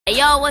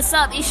Yo, what's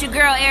up? It's your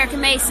girl Erica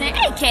Mason,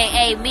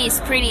 aka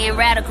Miss Pretty and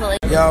Radical.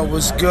 Yo,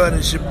 what's good?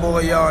 It's your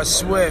boy R.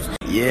 Swift.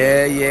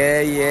 Yeah.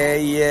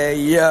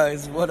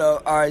 It's what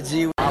up,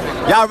 RG.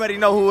 Y'all already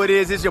know who it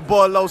is. It's your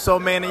boy Loso,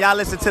 man. And y'all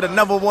listen to the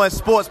 #1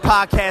 sports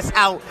podcast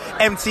out,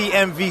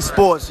 MTMV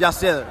Sports. Y'all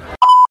said it.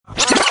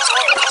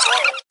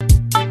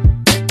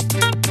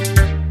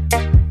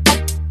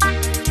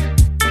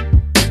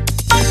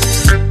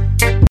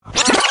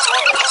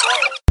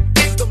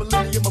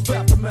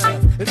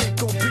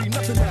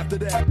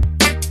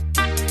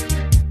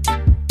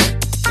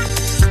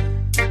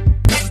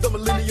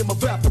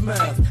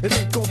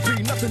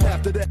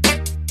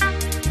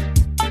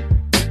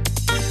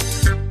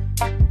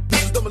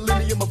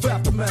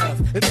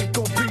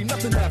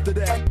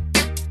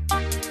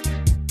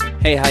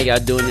 Hey, how y'all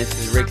doing? This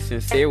is Rick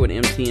Sincere with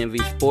MTMV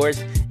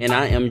Sports, and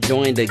I am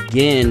joined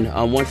again,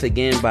 once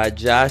again, by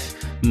Josh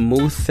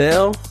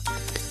Musel.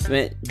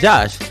 Man,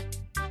 Josh,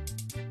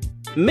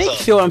 make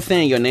sure I'm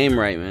saying your name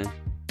right, man.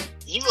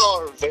 You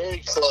are very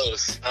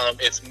close.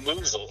 It's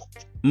Moozle.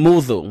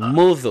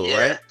 Moozle,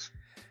 yeah. Right?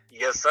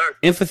 Yes, sir.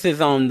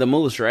 Emphasis on the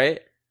moose, right?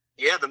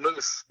 Yeah, the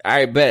moose. All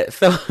right, bet.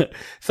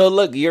 So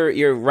look,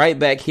 you're right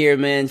back here,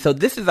 man. So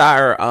this is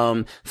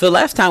our so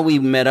last time we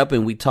met up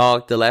and we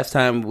talked, the last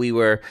time we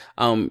were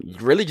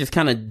really just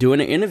kind of doing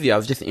an interview. I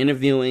was just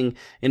interviewing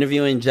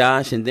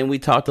Josh, and then we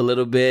talked a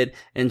little bit.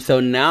 And so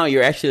now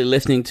you're actually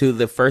listening to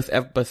the first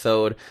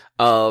episode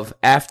of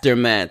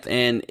Aftermath.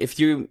 And if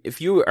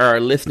you are a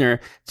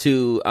listener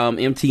to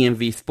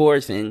MTMV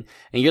Sports and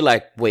you're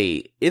like,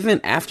 wait,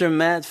 isn't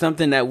Aftermath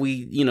something that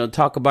we,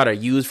 talk about or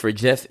use for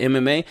just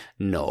MMA?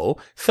 No.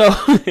 So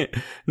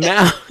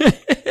now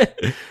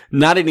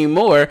not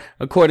anymore,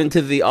 according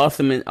to the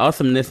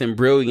awesomeness and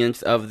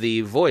brilliance of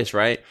the voice,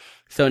 right?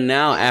 So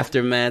now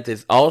Aftermath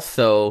is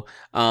also,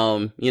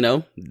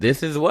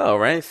 this as well,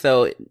 right?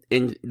 So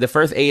in the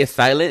first A is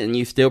silent and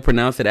you still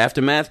pronounce it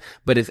Aftermath,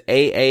 but it's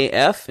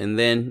AAF and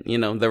then,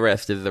 the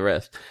rest is the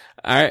rest.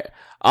 All right.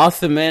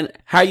 Awesome, man.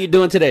 How are you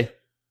doing today?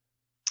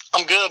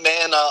 I'm good,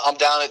 man. I'm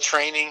down at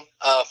training,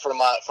 for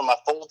my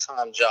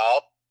full-time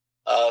job.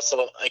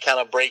 So I'm kind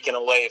of breaking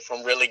away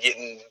from really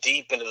getting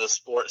deep into the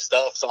sports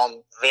stuff. So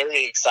I'm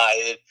very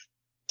excited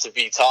to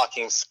be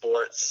talking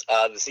sports,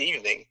 this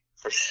evening.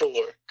 For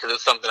sure, because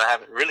it's something I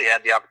haven't really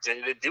had the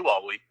opportunity to do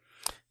all week.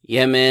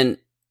 Yeah, man,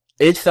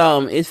 it's a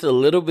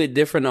little bit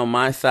different on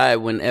my side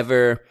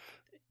whenever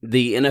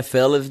the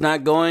NFL is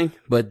not going,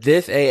 but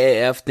this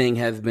AAF thing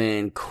has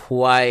been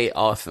quite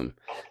awesome.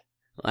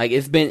 Like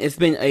it's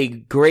been a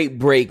great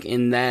break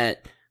in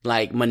that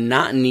like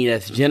monotony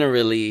that's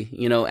generally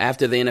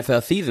after the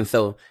NFL season.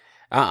 So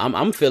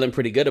I'm feeling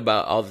pretty good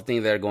about all the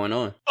things that are going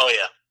on. Oh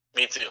yeah,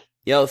 me too.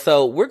 Yo,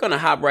 so we're gonna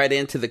hop right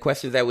into the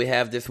questions that we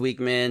have this week,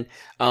 man.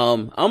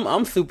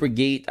 I'm super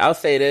geeked. I'll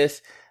say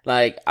this,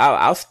 like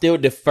I'll still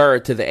defer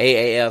to the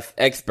AAF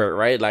expert,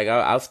 right? Like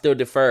I'll still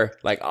defer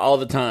like all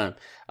the time.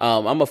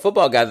 I'm a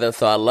football guy though,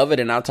 so I love it,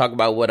 and I'll talk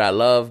about what I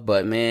love.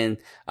 But man,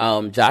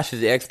 Josh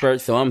is the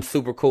expert, so I'm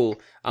super cool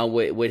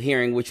with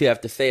hearing what you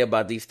have to say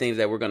about these things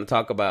that we're gonna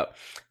talk about.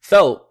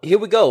 So here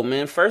we go,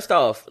 man. First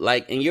off,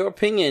 like in your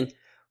opinion,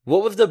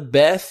 what were the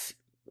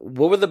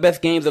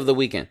best games of the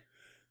weekend?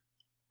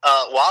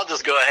 Well, I'll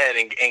just go ahead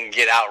and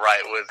get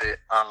outright with it.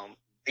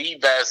 The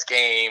best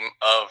game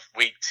of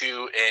week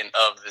 2 and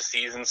of the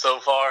season so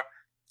far,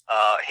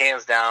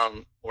 hands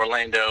down,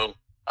 Orlando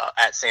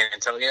at San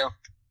Antonio.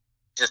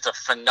 Just a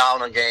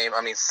phenomenal game.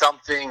 I mean,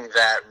 something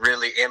that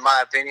really, in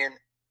my opinion,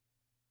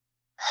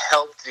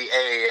 helped the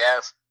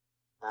AAF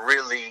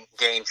really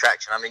gain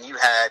traction. I mean, you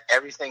had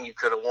everything you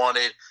could have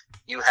wanted.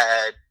 You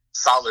had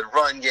solid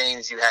run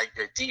games. You had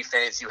good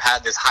defense. You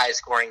had this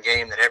high-scoring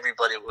game that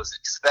everybody was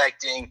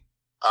expecting.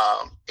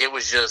 It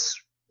was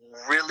just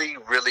really,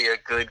 really a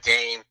good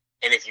game.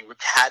 And if you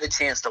had a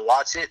chance to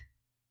watch it,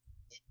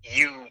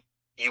 you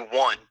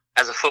won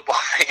as a football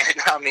fan.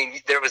 I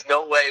mean, there was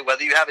no way,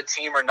 whether you have a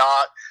team or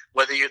not,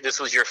 whether this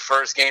was your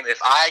first game, if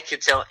I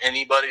could tell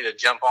anybody to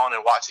jump on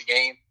and watch a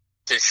game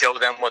to show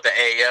them what the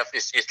AAF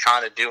is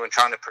trying to do and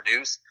trying to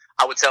produce,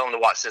 I would tell them to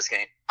watch this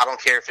game. I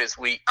don't care if it's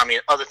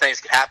other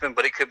things could happen,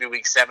 but it could be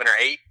week 7 or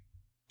 8,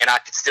 and I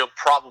could still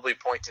probably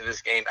point to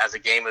this game as a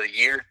game of the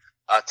year.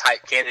 Tight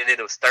candidate.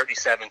 It was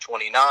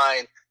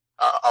 37-29.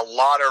 A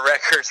lot of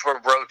records were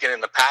broken in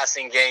the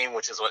passing game,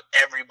 which is what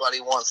everybody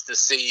wants to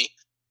see.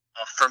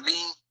 For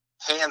me,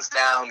 hands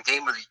down,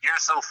 game of the year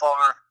so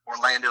far,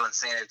 Orlando and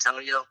San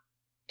Antonio.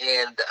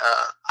 And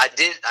I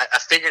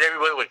figured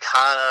everybody would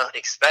kind of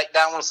expect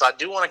that one, so I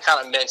do want to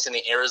kind of mention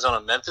the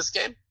Arizona-Memphis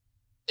game.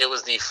 It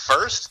was the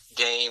first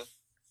game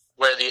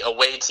where the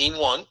away team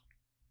won,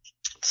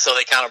 so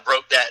they kind of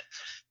broke that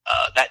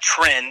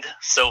trend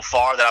so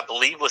far that I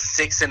believe was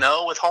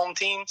 6-0 with home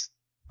teams,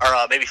 or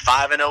maybe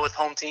 5-0 with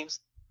home teams.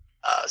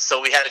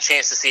 So we had a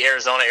chance to see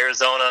Arizona.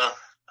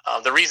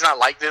 The reason I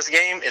like this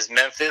game is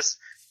Memphis,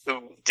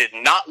 who did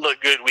not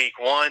look good week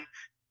 1,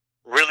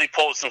 really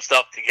pulled some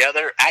stuff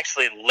together,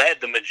 actually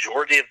led the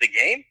majority of the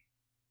game.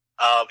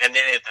 And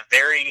then at the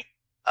very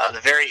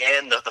The very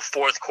end of the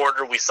fourth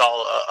quarter, we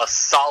saw a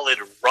solid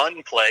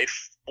run play,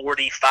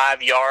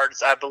 45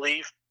 yards, I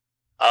believe,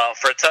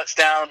 for a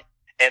touchdown,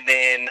 and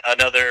then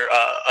another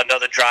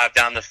drive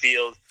down the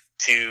field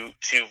to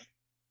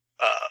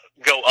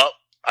go up,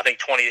 I think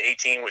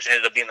 20-18, which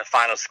ended up being the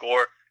final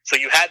score. So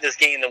you had this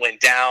game that went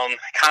down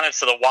kind of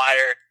to the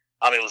wire.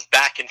 It was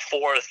back and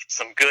forth,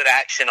 some good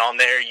action on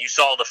there. You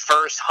saw the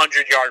first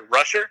 100-yard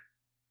rusher,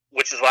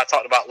 which is what I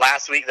talked about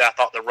last week, that I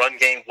thought the run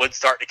game would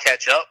start to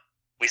catch up.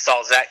 We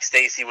saw Zach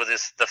Stacy with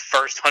the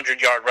first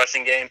 100-yard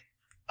rushing game.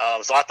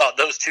 So I thought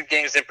those two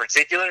games in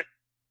particular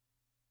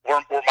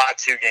were my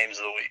two games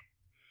of the week.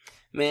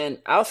 Man,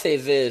 I'll say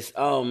this.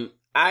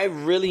 I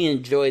really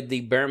enjoyed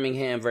the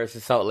Birmingham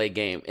versus Salt Lake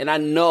game. And I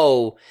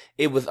know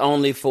it was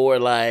only for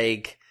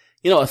a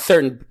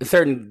certain,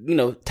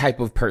 type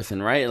of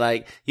person, right?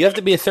 Like, you have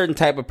to be a certain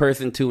type of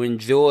person to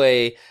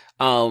enjoy,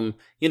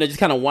 just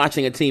kind of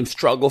watching a team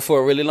struggle for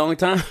a really long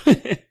time.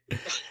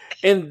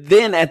 And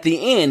then at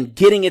the end,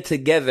 getting it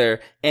together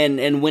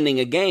and winning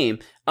a game.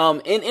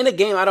 In a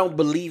game I don't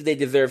believe they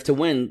deserve to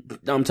win.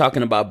 I'm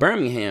talking about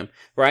Birmingham,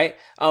 right?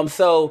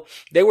 So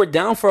they were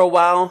down for a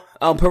while.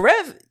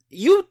 Perez,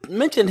 you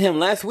mentioned him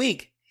last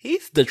week.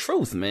 He's the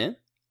truth, man.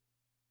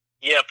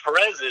 Yeah,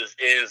 Perez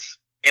is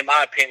in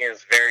my opinion,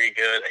 is very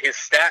good. His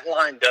stat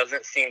line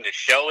doesn't seem to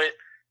show it.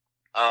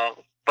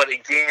 But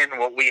again,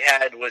 what we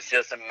had was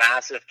just a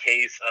massive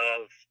case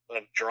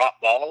of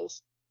drop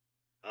balls.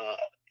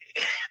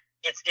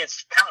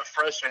 It's kind of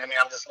frustrating. I mean,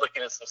 I'm just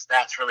looking at some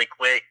stats really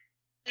quick.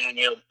 And,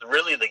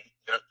 really the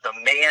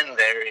man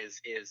there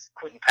is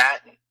Quentin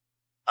Patton,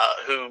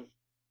 who,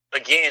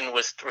 again,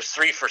 was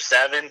 3 for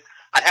 7.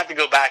 I'd have to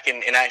go back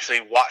and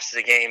actually watch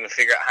the game and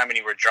figure out how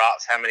many were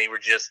drops, how many were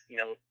just,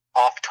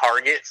 off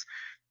targets.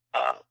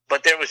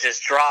 But there was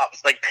just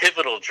drops, like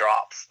pivotal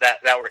drops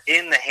that were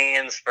in the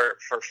hands for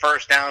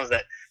first downs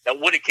that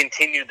would have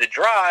continued the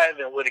drive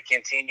and would have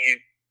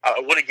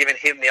given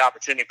him the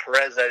opportunity,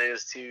 Perez that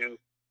is, to,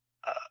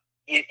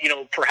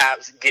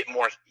 perhaps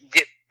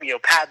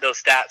pad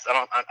those stats.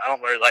 I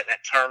don't really like that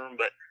term,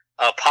 but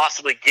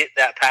possibly get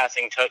that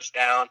passing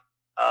touchdown.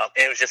 And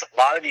it was just a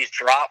lot of these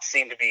drops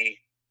seem to be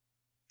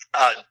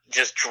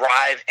just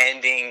drive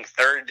ending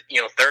third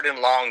and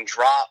long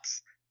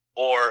drops.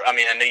 Or,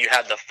 I know you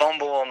had the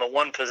fumble on the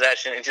one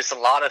possession and just a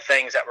lot of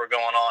things that were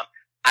going on.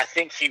 I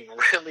think he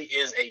really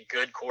is a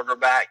good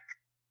quarterback.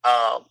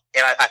 And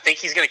I think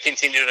he's going to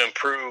continue to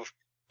improve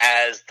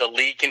as the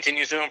league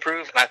continues to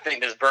improve. And I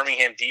think this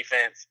Birmingham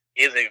defense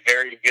is a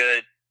very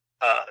good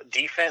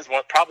defense,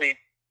 probably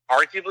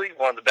arguably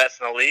one of the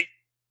best in the league.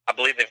 I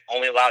believe they've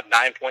only allowed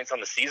 9 points on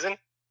the season.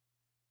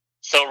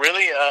 So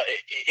really,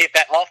 if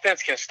that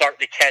offense can start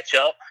to catch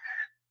up,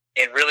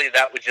 and really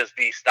that would just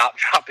be stop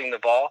dropping the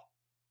ball,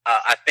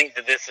 I think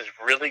that this is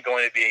really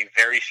going to be a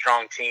very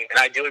strong team. And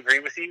I do agree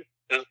with you.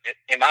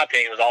 In my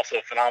opinion, it was also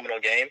a phenomenal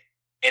game.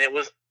 And it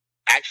was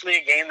actually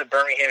a game that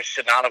Birmingham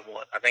should not have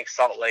won. I think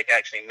Salt Lake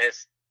actually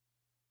missed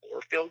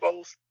 4 field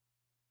goals.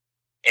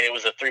 And it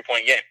was a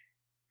 3-point game.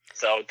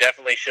 So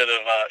definitely should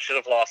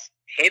have lost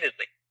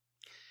handedly.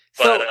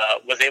 But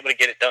was able to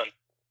get it done.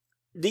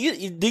 Do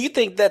you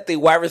think that the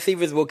wide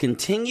receivers will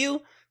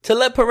continue to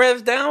let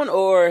Perez down,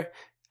 or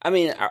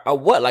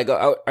what? Like,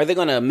 are they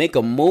going to make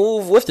a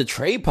move? What's the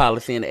trade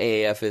policy in the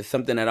AAF is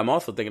something that I'm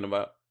also thinking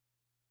about.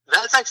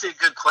 That's actually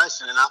a good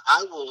question, and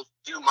I will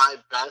do my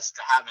best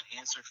to have an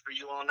answer for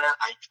you on that.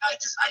 I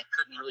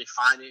couldn't really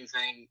find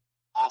anything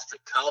off the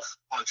cuff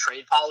on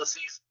trade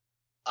policies.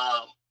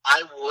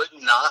 I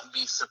would not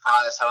be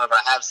surprised. However,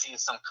 I have seen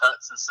some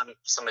cuts and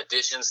some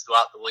additions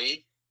throughout the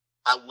league.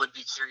 I would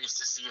be curious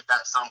to see if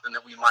that's something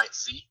that we might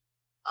see.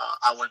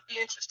 I would be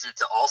interested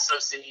to also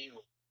see,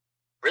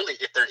 really,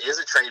 if there is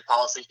a trade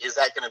policy, is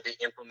that going to be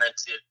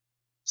implemented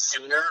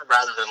sooner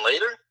rather than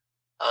later,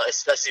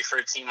 especially for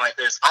a team like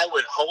this? I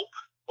would hope,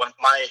 one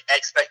my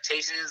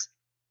expectation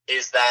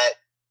is that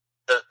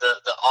the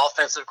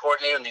offensive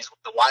coordinator and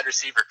the wide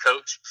receiver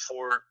coach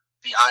for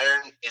the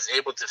Iron is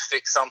able to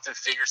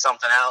figure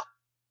something out,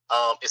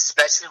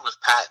 especially with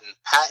Patton.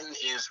 Patton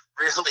is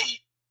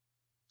really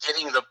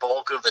getting the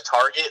bulk of the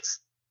targets.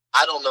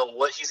 I don't know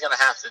what he's going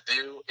to have to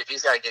do, if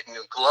he's got to get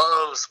new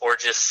gloves or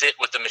just sit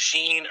with the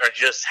machine or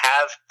just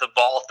have the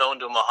ball thrown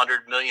to him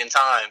 100 million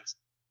times.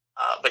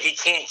 But he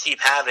can't keep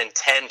having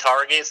 10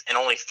 targets and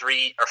only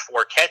 3 or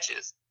 4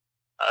 catches,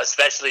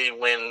 especially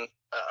when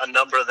a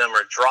number of them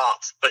are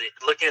drops. But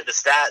looking at the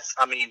stats,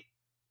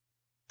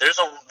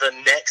 the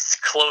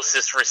next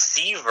closest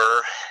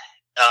receiver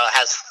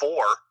has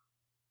 4,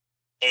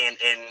 and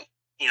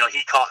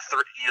he caught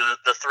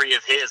the 3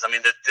 of his.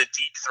 The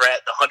deep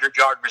threat, the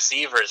 100-yard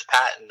receiver is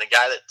Patton, the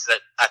guy that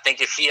I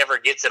think if he ever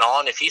gets it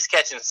on, if he's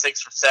catching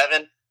 6 or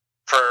 7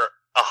 for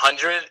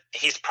 100,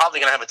 he's probably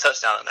going to have a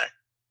touchdown in there.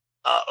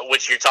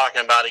 Which you're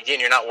talking about, again,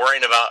 you're not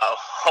worrying about,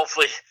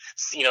 hopefully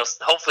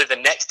the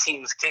next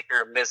team's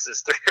kicker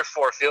misses 3 or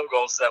 4 field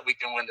goals so that we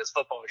can win this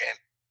football game.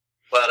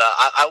 But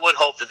I would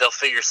hope that they'll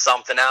figure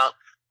something out.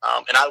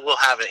 And I will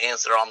have an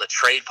answer on the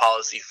trade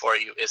policy for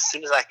you as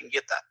soon as I can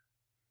get that.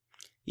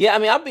 Yeah, I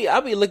mean,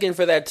 I'll be looking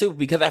for that too,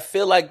 because I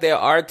feel like there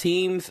are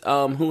teams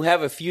who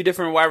have a few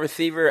different wide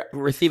receiver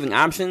receiving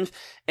options,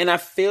 and I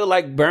feel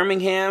like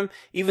Birmingham,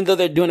 even though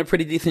they're doing a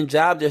pretty decent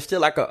job, they're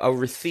still like a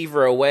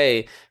receiver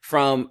away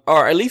from,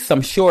 or at least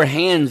some sure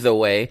hands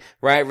away,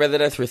 right? Whether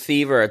that's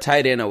receiver or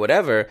tight end or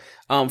whatever,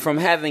 from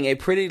having a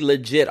pretty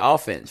legit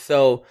offense.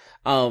 So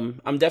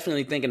I'm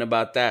definitely thinking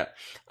about that.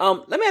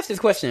 Let me ask this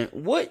question: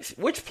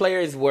 which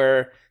players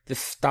were the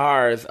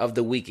stars of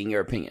the week in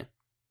your opinion?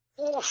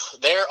 Oof,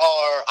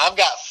 I've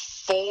got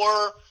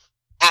 4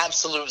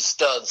 absolute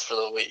studs for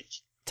the week.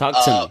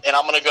 Talk to me. And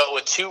I'm going to go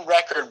with 2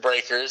 record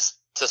breakers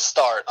to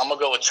start. I'm going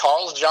to go with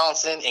Charles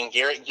Johnson and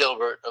Garrett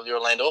Gilbert of the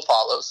Orlando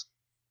Apollos.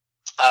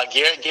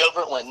 Garrett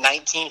Gilbert went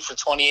 19 for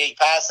 28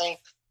 passing,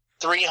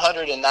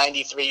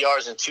 393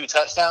 yards and 2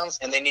 touchdowns,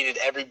 and they needed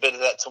every bit of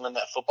that to win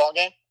that football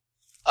game.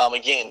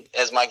 Again,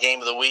 as my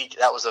game of the week,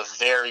 that was a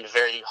very,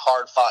 very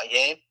hard-fought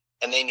game.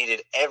 And they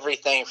needed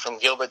everything from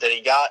Gilbert that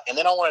he got. And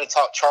then I wanted to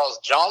talk Charles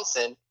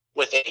Johnson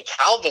with a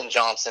Calvin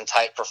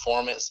Johnson-type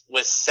performance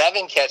with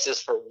 7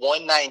 catches for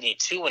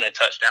 192 and a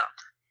touchdown.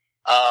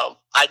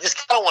 I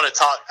just kind of want to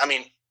talk. I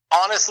mean,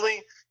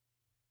 honestly,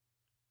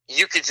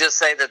 you could just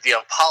say that the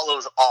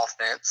Apollos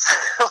offense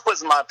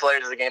was my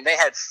players of the game. They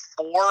had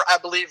 4, I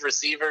believe,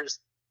 receivers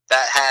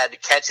that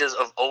had catches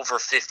of over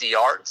 50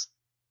 yards.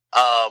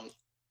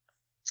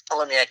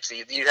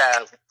 You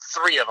have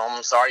 3 of them.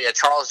 I'm sorry. Yeah,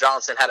 Charles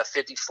Johnson had a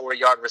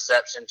 54-yard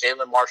reception.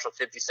 Jalen Marshall,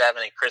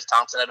 57, and Chris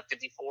Thompson had a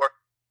 54.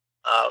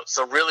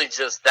 So really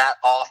just that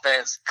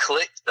offense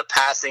clicked. The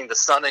passing, the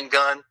sun and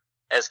gun,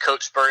 as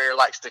Coach Spurrier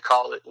likes to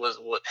call it, was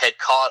what had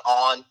caught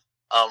on.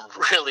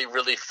 Really,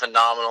 really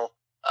phenomenal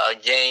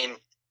game.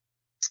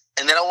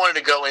 And then I wanted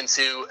to go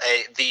into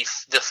the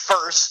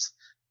first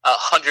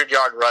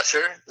 100-yard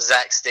rusher.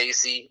 Zach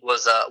Stacy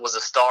was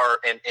a star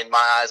in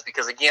my eyes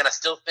because, again, I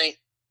still think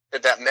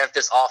that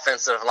Memphis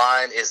offensive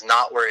line is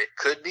not where it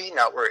could be,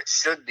 not where it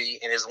should be,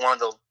 and is one of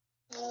the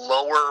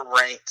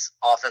lower-ranked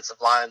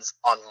offensive lines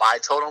on my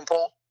totem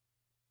pole.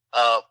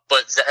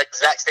 But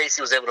Zach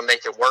Stacy was able to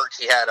make it work.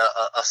 He had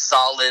a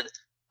solid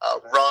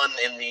run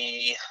in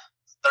the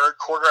third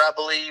quarter, I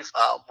believe,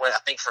 went, I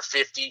think, for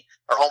 50,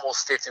 or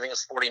almost 50, I think it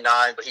was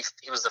 49, but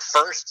he was the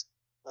first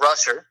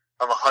rusher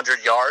of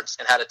 100 yards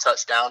and had a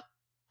touchdown,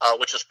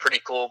 which was pretty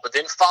cool. But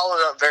then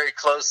followed up very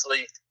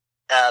closely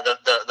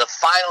the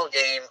final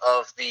game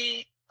of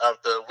the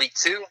week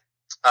 2,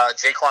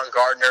 Jaquan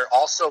Gardner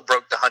also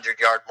broke the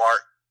 100-yard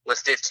mark with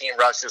 15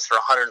 rushes for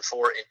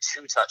 104 and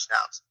 2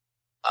 touchdowns.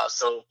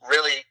 So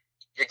really,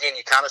 again,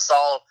 you kind of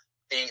saw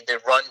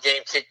the run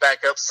game kick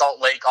back up. Salt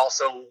Lake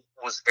also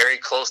was very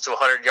close to a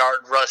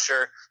 100-yard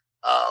rusher.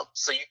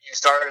 So you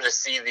started to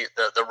see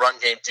the run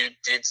game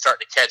did start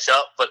to catch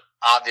up, but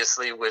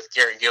obviously with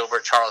Garrett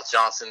Gilbert, Charles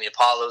Johnson, the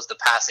Apollos, the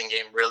passing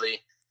game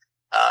really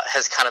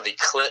has kind of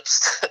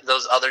eclipsed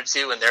those other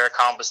 2 and their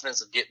accomplishments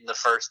of getting the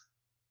first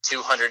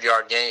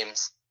 200-yard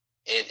games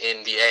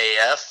in the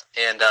AAF.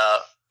 And,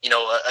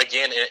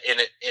 again, in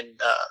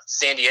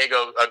San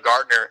Diego,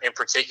 Gardner in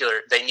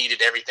particular, they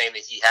needed everything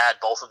that he had,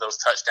 both of those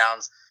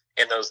touchdowns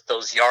and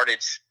those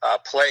yardage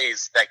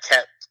plays that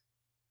kept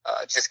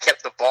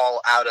the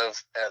ball out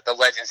of the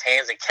Legends'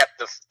 hands and kept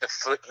the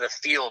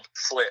field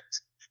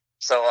flipped.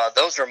 So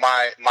those are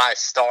my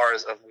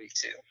stars of week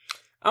 2.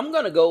 I'm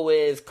going to go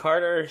with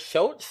Carter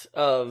Schultz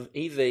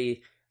he's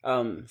a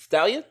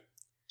Stallion.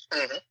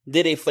 Mm-hmm.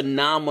 Did a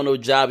phenomenal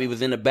job. He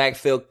was in the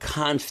backfield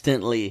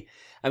constantly.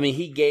 I mean,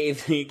 he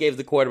gave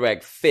the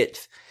quarterback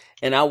fits.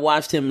 And I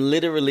watched him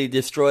literally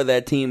destroy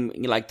that team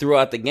like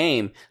throughout the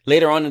game.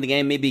 Later on in the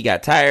game, maybe he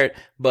got tired,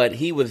 but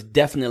he was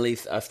definitely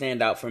a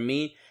standout for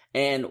me.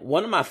 And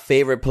one of my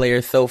favorite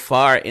players so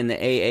far in the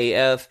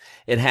AAF,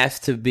 it has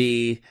to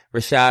be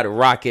Rashad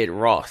Rocket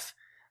Ross.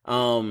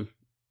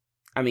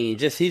 I mean,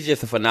 he's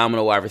just a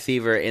phenomenal wide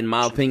receiver, in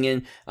my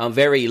opinion.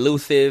 Very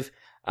elusive,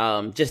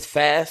 just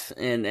fast.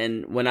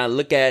 And when I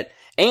look at,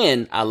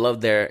 and I love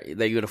their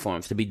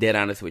uniforms, to be dead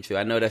honest with you.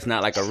 I know that's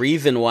not like a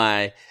reason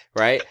why,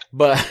 right?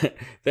 But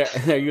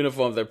their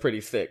uniforms are pretty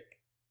sick.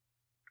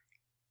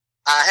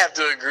 I have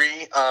to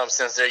agree,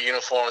 since their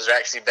uniforms are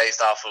actually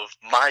based off of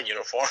my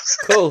uniforms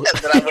cool.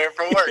 that I wear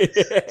for work.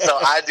 So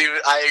I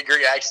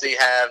agree. I actually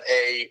have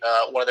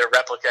one of their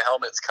replica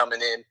helmets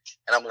coming in,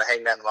 and I'm going to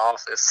hang that in my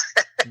office.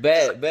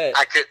 Bet.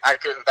 I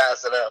couldn't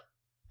pass it up.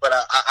 But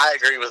I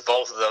agree with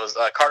both of those.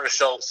 Carter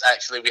Schultz,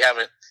 actually, we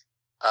haven't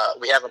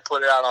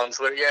put it out on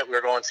Twitter yet.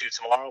 We're going to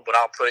tomorrow, but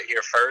I'll put it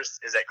here first,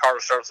 is that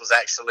Carter Schultz was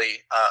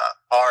actually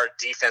our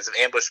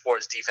Ambush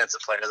Sports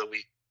Defensive Player of the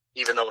Week.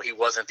 Even though he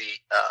wasn't the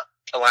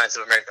Alliance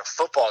of American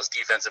Football's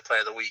Defensive Player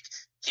of the Week,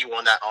 he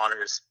won that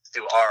honors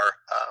through our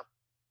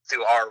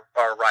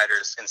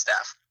writers and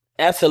staff.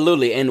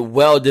 Absolutely, and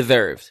well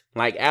deserved.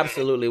 Like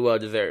absolutely well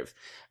deserved.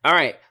 All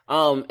right.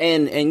 And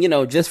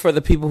just for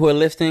the people who are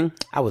listening,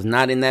 I was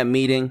not in that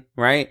meeting,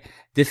 right?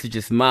 This is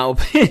just my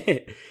opinion.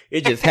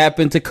 It just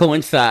happened to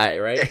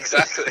coincide, right?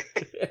 Exactly.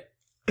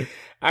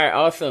 All right,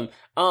 awesome.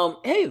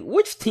 Hey,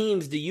 which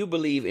teams do you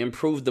believe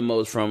improved the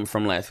most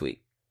from last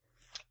week?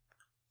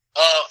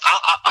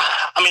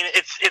 I mean,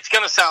 it's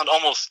going to sound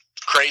almost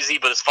crazy,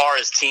 but as far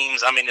as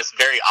teams, I mean, it's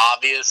very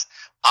obvious.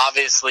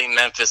 Obviously,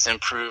 Memphis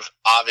improved.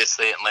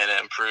 Obviously, Atlanta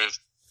improved.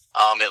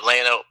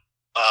 Atlanta,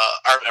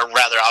 or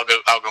rather,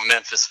 I'll go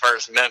Memphis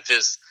first.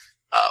 Memphis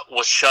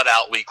was shut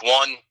out week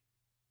 1,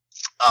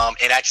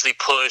 and actually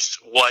pushed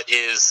what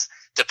is,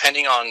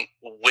 depending on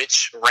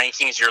which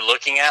rankings you're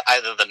looking at,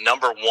 either the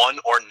number 1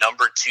 or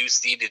number 2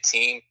 seeded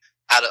team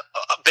out of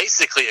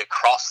basically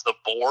across the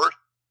board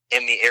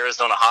in the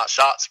Arizona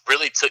Hotshots,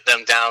 really took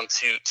them down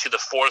to the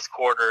fourth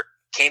quarter,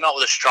 came out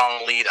with a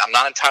strong lead. I'm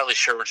not entirely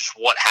sure just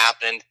what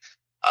happened.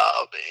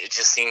 It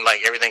just seemed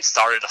like everything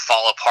started to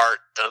fall apart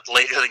the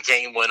later the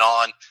game went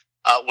on,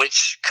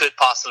 which could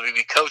possibly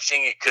be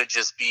coaching. It could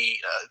just be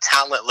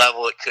talent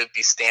level. It could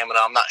be stamina.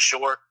 I'm not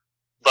sure.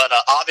 But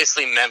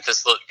obviously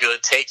Memphis looked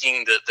good,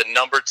 taking the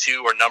number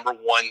 2 or number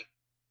 1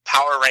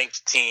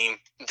 power-ranked team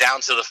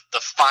down to the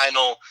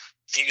final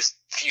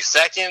few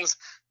seconds,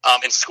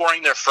 and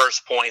scoring their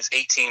first points,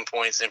 18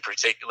 points in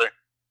particular.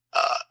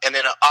 And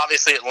then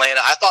obviously Atlanta.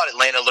 I thought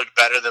Atlanta looked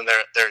better than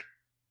their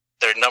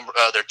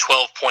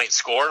 12-point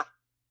score.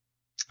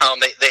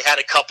 They had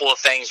a couple of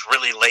things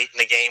really late in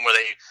the game where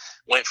they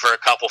went for a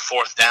couple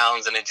fourth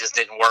downs and it just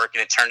didn't work,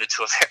 and it turned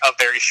into a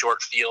very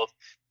short field,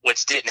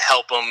 which didn't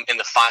help them in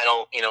the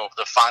final,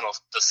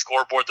 the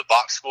scoreboard, the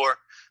box score.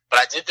 But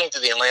I did think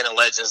that the Atlanta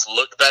Legends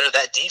looked better.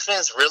 That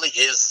defense really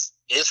is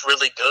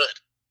really good.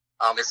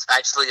 It's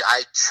actually,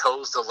 I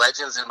chose the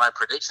Legends in my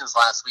predictions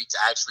last week to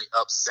actually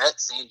upset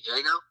San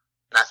Diego,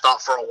 and I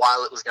thought for a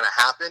while it was going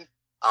to happen.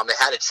 They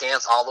had a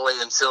chance all the way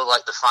until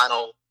like the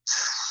final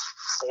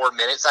 4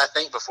 minutes, I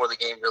think, before the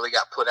game really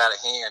got put out of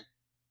hand.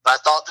 But I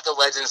thought that the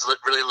Legends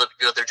really looked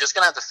good. They're just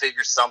going to have to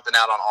figure something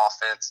out on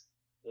offense,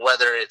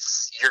 whether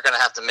it's you're going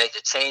to have to make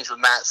a change with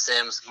Matt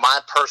Sims. My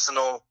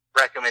personal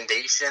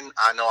recommendation,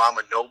 I know I'm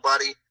a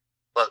nobody,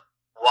 but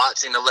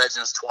watching the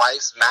Legends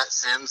twice, Matt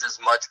Sims is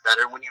much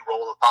better when you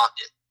roll the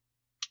pocket.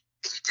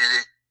 He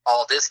did it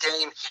all this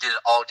game. He did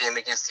it all game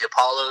against the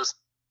Apollos.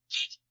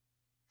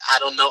 I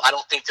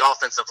don't think the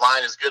offensive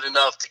line is good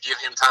enough to give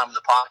him time in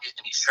the pocket,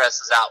 and he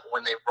stresses out.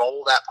 When they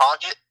roll that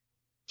pocket,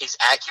 he's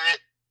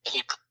accurate, and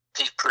he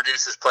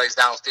produces plays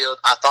downfield.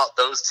 I thought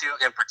those two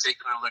in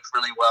particular looked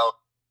really well.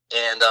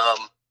 And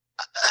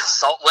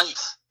Salt Lake,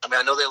 I mean,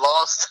 I know they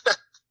lost,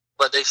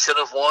 but they should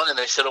have won, and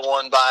they should have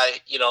won by,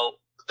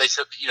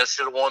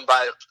 should have won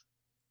by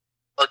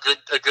a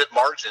good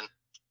margin.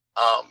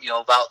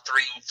 About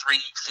three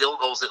field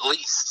goals at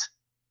least,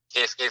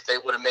 if they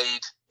would have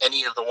made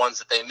any of the ones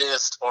that they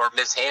missed or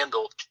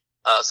mishandled.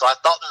 So I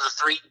thought that the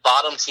 3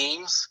 bottom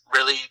teams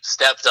really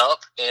stepped up,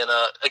 and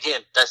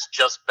again, that's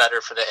just better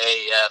for the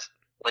AAF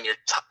when your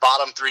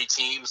bottom 3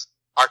 teams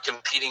are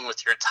competing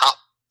with your top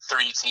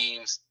 3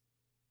 teams.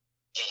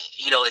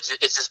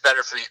 It's just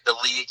better for the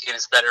league, and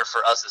it's better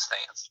for us as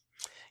fans.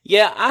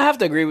 Yeah, I have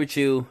to agree with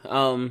you.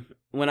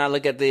 When I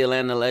look at the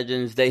Atlanta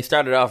Legends, they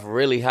started off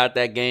really hot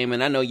that game,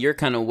 and I know you're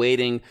kind of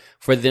waiting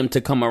for them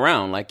to come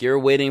around. Like you're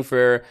waiting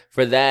for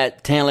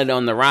that talent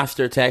on the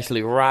roster to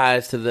actually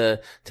rise to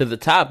the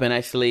top and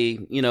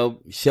actually,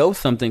 show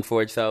something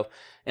for itself.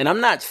 And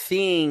I'm not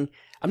seeing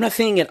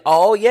it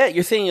all yet.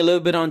 You're seeing a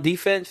little bit on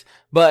defense,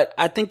 but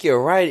I think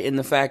you're right in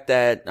the fact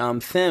that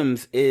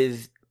Sims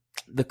is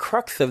the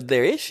crux of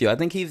their issue. I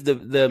think he's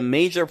the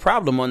major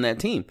problem on that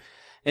team.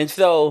 And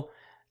so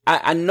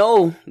I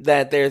know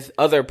that there's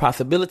other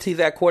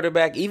possibilities at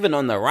quarterback, even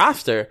on the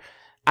roster.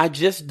 I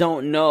just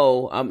don't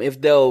know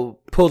if they'll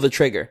pull the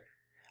trigger.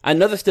 I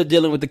know they're still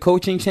dealing with the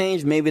coaching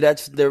change. Maybe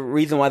that's the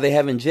reason why they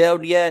haven't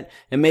gelled yet.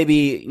 And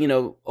maybe,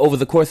 over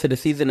the course of the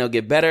season, they'll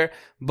get better.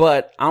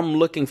 But I'm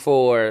looking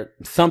for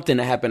something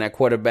to happen at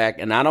quarterback.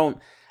 And I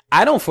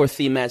don't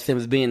foresee Matt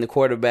Sims being the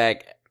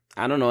quarterback,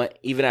 I don't know,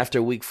 even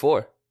after week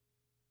 4.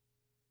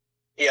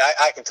 Yeah,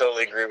 I can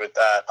totally agree with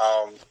that.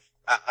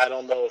 I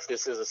don't know if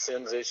this is a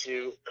Sims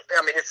issue.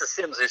 I mean, it's a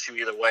Sims issue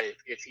either way.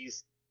 If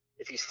he's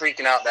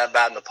freaking out that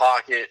bad in the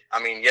pocket,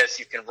 I mean, yes,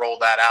 you can roll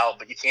that out,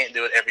 but you can't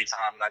do it every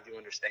time, and I do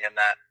understand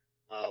that.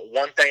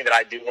 One thing that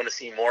I do want to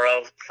see more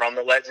of from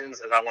the Legends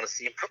is I want to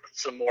see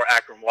some more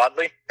Akram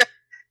Wadley,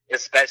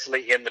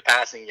 especially in the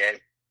passing game.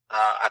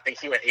 I think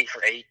he went 8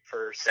 for 8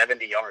 for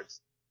 70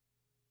 yards.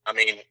 I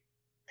mean,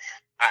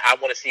 I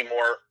want to see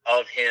more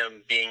of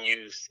him being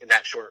used in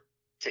that short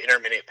to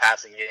intermittent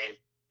passing game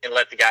and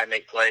let the guy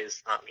make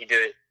plays. He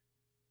did it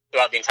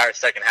throughout the entire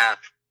second half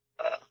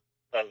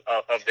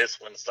of this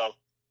one. So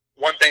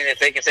one thing, if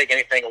they can take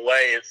anything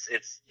away,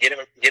 it's get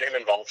him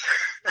involved.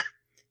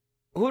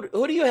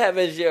 Who do you have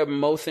as your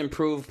most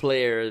improved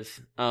players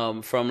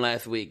from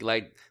last week?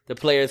 Like the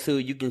players who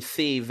you can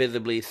see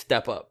visibly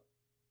step up.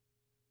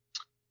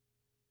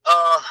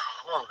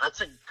 Well, that's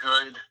a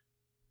good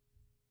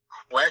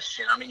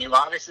question. I mean, you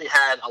obviously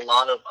had a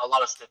lot of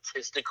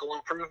statistical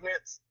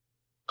improvements.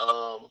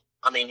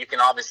 I mean, you can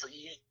obviously,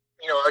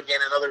 again,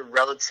 another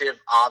relative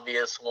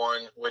obvious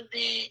one would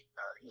be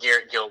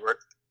Garrett Gilbert.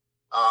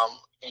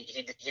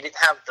 He didn't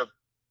have the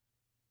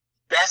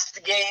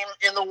best game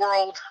in the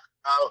world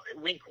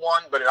week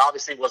one, but it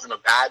obviously wasn't a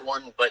bad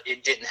one. But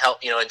it didn't help.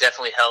 It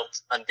definitely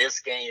helped on this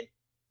game.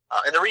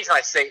 And the reason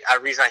I say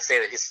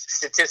that is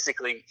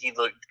statistically he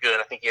looked good.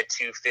 I think he had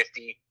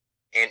 250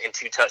 and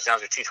 2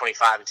 touchdowns, or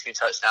 225 and 2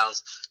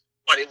 touchdowns.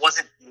 But it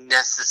wasn't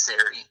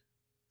necessary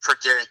for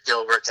Garrett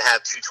Gilbert to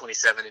have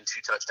 227 and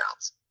 2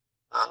 touchdowns.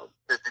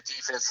 The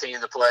defense came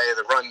into play,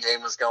 the run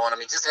game was going. I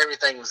mean, just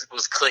everything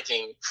was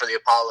clicking for the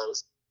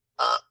Apollos.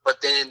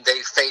 But then they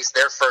faced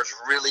their first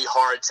really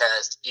hard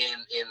test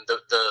in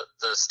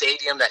the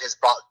stadium that has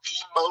brought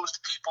the most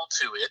people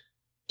to it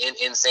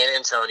in San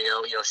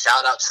Antonio.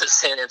 Shout out to the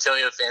San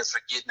Antonio fans for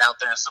getting out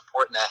there and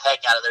supporting the heck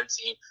out of their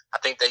team. I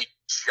think they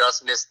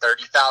just missed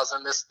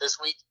 30,000 this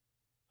week.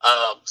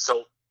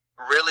 So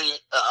really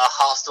a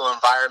hostile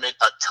environment,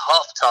 a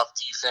tough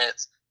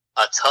defense,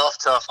 a tough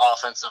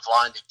offensive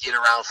line to get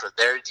around for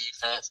their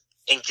defense.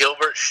 And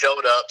Gilbert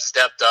showed up,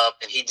 stepped up,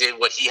 and he did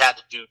what he had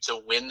to do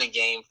to win the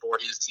game for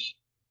his team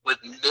with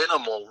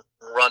minimal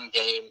run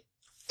game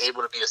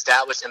able to be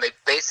established, and they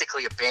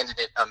basically abandoned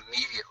it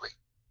immediately.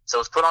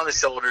 So it's put on his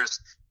shoulders.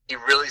 He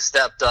really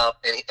stepped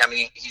up, and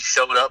he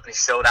showed up and he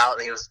showed out,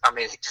 and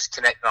he just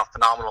connected on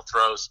phenomenal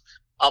throws.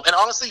 And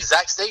honestly,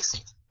 Zach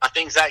Stacy. I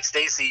think Zach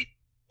Stacy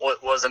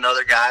was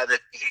another guy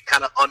that he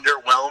kind of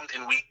underwhelmed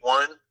in week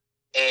one.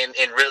 And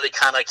really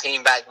kind of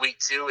came back week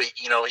two.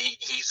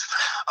 He's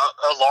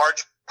a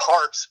large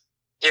part,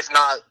 if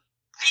not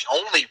the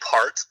only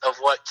part, of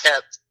what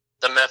kept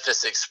the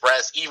Memphis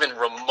Express even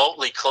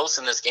remotely close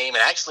in this game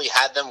and actually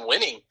had them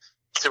winning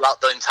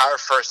throughout the entire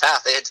first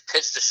half. They had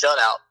pitched a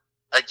shutout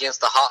against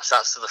the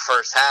Hotshots to the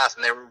first half,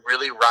 and they were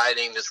really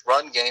riding this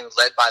run game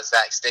led by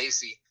Zach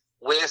Stacy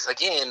with,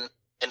 again,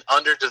 an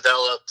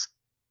underdeveloped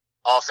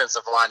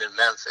offensive line in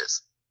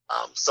Memphis.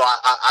 So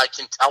I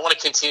want to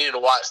continue to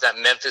watch that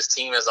Memphis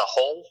team as a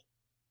whole.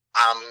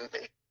 I'm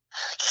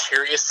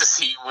curious to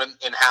see when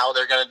and how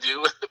they're going to do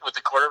with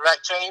the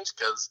quarterback change,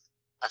 because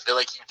I feel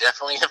like you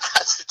definitely have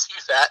got to do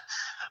that.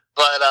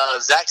 But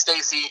Zach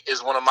Stacy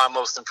is one of my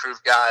most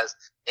improved guys,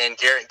 and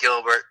Garrett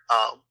Gilbert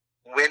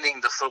winning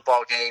the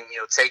football game,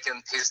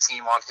 taking his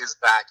team on his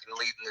back and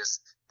leading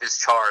this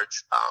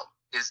charge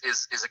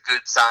is a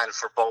good sign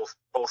for both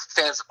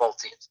fans of both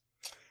teams.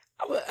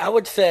 I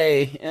would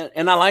say,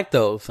 and I like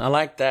those. I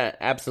like that.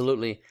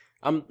 Absolutely.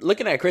 I'm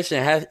looking at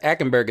Christian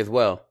Hackenberg as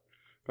well,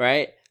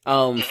 right?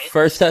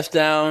 First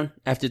touchdown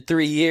after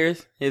 3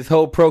 years, his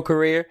whole pro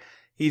career,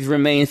 he's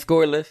remained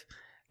scoreless.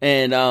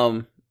 And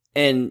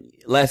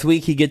last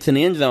week he gets in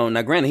the end zone.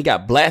 Now, granted, he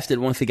got blasted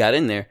once he got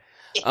in there.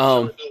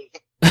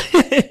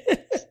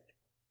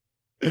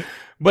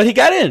 But he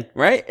got in,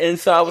 right? And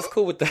so I was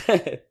cool with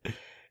that.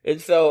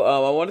 And so,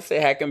 I want to say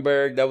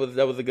Hackenberg, that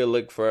was a good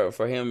look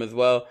for him as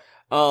well.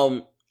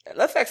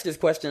 Let's ask this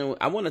question.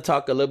 I want to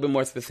talk a little bit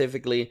more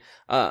specifically,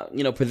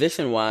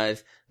 position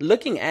wise,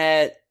 looking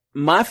at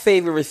my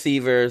favorite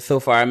receiver so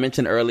far. I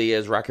mentioned earlier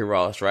is Rocky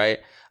Ross, right?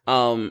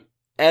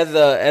 As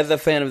a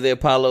fan of the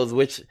Apollos,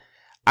 which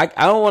I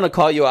don't want to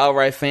call you an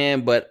outright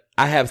fan, but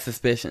I have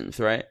suspicions,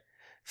 right?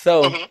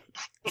 So,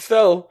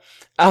 so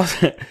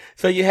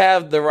you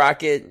have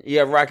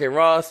Rocket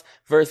Ross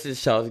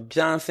versus Charles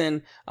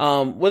Johnson,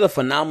 with a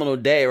phenomenal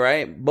day,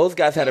 right? Both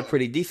guys had a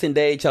pretty decent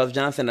day. Charles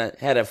Johnson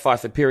had a far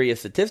superior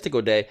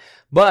statistical day,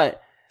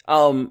 but,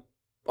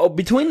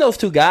 between those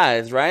two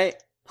guys, right?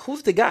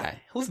 Who's the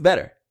guy? Who's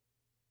better?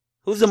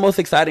 Who's the most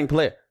exciting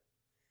player?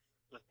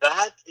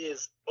 I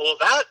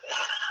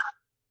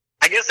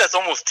guess that's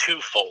almost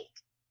twofold,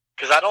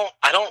 because I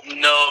don't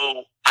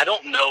know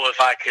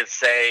if I could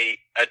say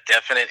a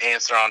definite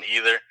answer on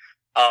either.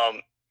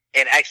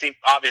 And actually,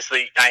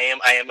 obviously, I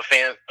am a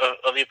fan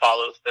of the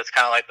Apollos. That's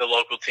kind of like the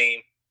local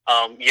team.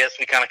 Yes,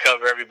 we kind of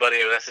cover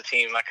everybody, but that's the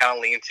team I kind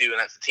of lean to, and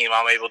that's the team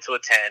I'm able to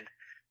attend.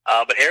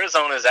 But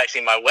Arizona is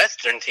actually my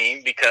Western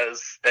team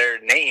because they're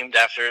named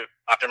after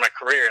my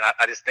career, and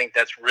I just think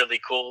that's really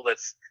cool.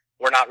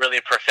 We're not really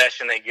a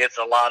profession that gets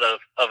a lot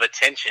of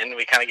attention.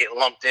 We kind of get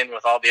lumped in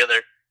with all the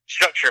other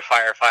structure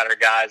firefighter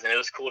guys, and it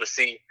was cool to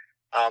see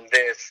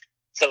this.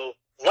 So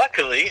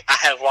luckily, I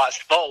have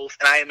watched both,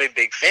 and I am a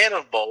big fan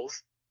of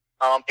both.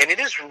 And that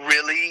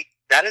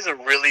is a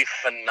really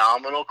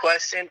phenomenal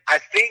question. I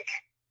think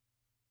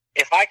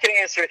if I could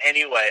answer it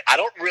anyway, I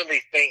don't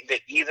really think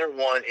that either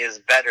one is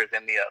better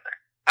than the other.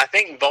 I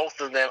think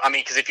both of them,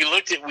 because if you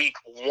looked at week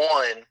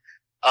one,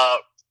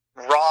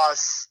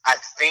 Ross, I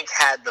think,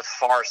 had the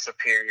far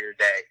superior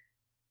day.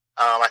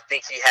 I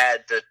think he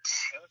had the 2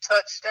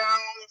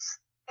 touchdowns.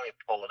 Let me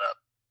pull it up.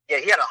 Yeah,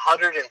 he had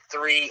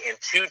 103 and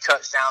 2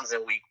 touchdowns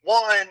in week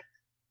one,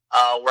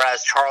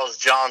 whereas Charles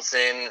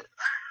Johnson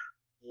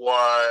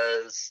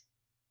was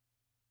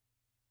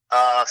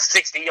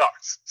 60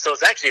 yards. So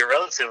it's actually a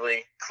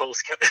relatively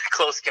close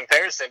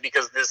comparison,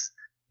 because this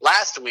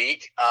last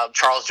week,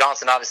 Charles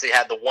Johnson obviously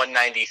had the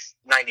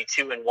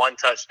 192 and 1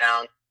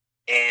 touchdown,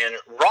 and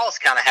Ross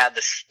kind of had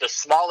the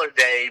smaller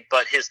day,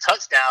 but his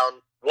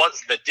touchdown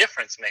was the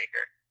difference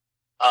maker.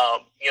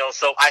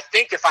 So I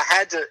think if I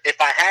had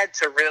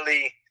to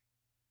really,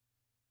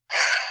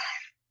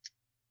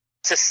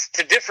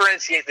 to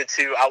differentiate the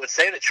two, I would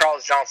say that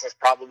Charles Johnson is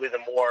probably the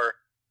more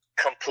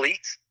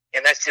complete,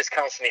 and that just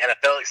comes from the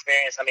NFL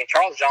experience. I mean,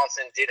 Charles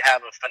Johnson did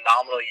have a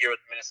phenomenal year with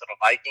the Minnesota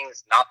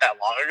Vikings not that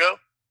long ago,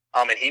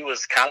 and he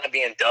was kind of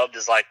being dubbed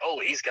as like, oh,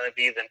 he's going to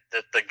be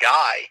the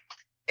guy,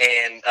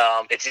 and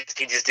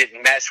he just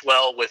didn't mesh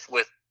well with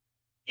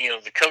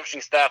the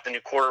coaching staff, the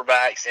new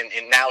quarterbacks, and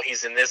now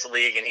he's in this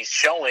league, and he's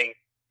showing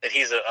that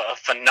he's a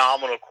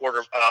phenomenal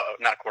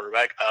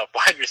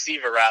wide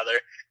receiver rather.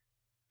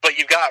 But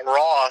you've got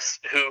Ross,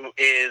 who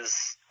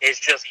is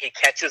just, he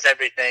catches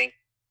everything,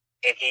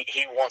 and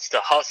he wants to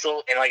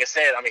hustle. And like I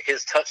said, I mean,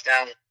 his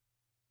touchdown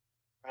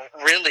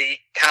really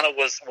kind of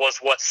was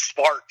what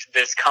sparked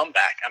this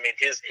comeback. I mean,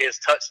 his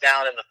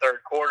touchdown in the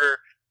third quarter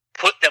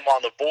put them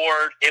on the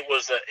board. It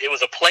was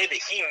a play that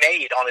he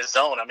made on his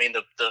own. I mean,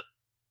 the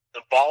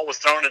ball was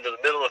thrown into the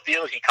middle of the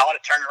field. He caught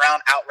it, turned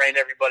around, outran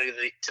everybody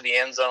to the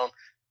end zone.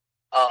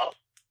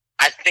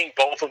 I think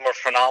both of them are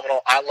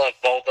phenomenal. I love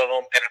both of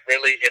them, and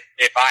really,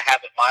 if I have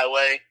it my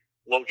way,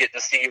 we'll get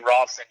to see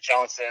Ross and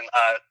Johnson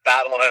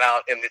battling it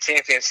out in the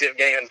championship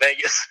game in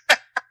Vegas.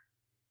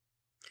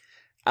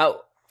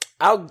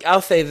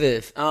 I'll say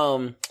this.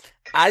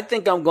 I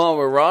think I'm going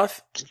with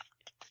Ross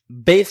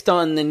based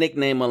on the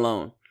nickname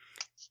alone.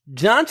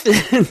 Johnson.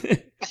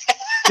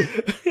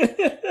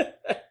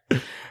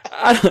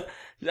 I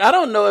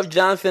don't know if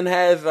Johnson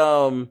has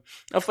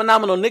a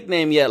phenomenal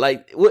nickname yet.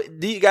 Like,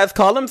 do you guys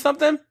call him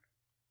something?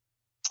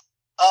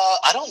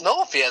 I don't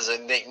know if he has a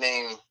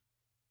nickname.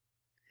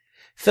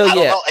 So I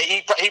don't yeah, know.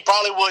 He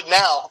probably would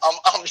now.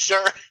 I'm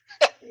sure,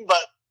 but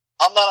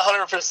I'm not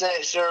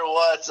 100% sure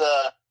what.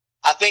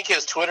 I think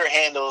his Twitter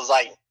handle is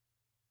like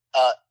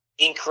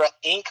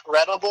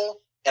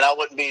Incredible, and I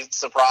wouldn't be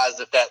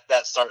surprised if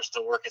that starts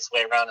to work its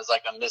way around as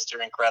like a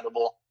Mr.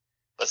 Incredible,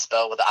 but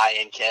spelled with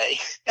INK.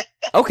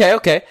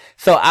 Okay.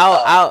 So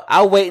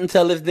I'll wait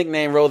until his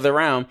nickname rolls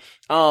around.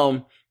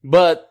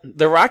 But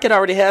the Rocket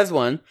already has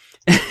one.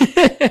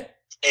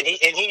 And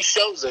he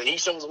shows it. He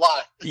shows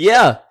why.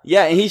 Yeah,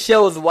 and he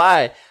shows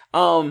why.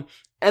 And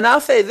I'll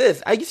say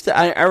this: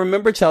 I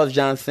remember Charles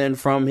Johnson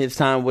from his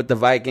time with the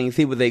Vikings.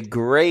 He was a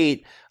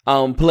great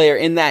player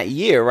in that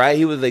year, right?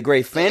 He was a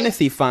great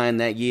fantasy find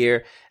that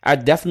year. I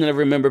definitely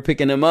remember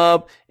picking him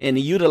up and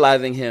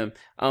utilizing him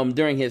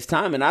during his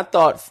time. And I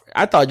thought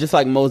just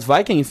like most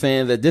Viking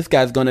fans that this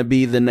guy's going to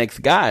be the next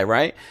guy,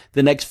 right?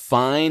 The next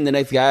find, the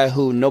next guy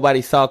who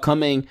nobody saw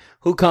coming,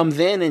 who comes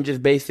in and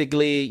just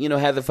basically,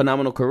 has a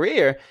phenomenal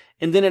career.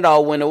 And then it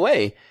all went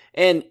away.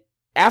 And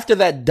after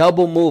that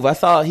double move, I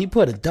saw he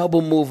put a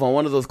double move on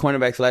one of those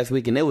cornerbacks last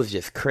week, and it was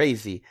just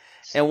crazy.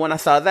 And when I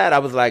saw that, I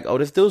was like, oh,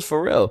 this dude's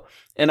for real.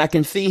 And I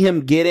can see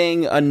him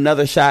getting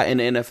another shot in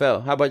the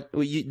NFL. How about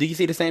you? Do you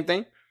see the same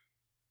thing?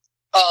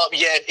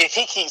 Yeah, if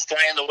he keeps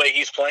playing the way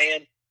he's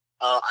playing,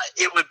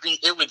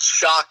 it would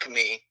shock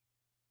me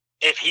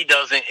if he's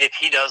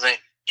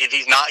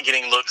not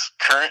getting looks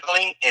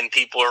currently and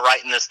people are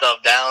writing this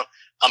stuff down.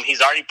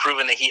 He's already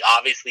proven that he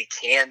obviously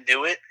can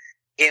do it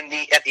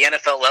at the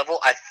NFL level.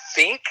 I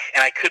think,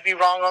 and I could be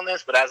wrong on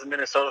this, but as a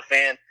Minnesota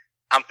fan,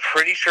 I'm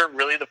pretty sure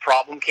really the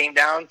problem came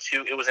down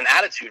to it was an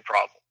attitude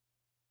problem.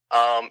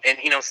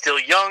 And still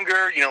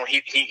younger,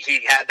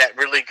 he had that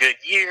really good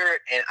year,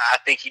 and I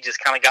think he just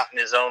kind of got in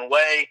his own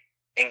way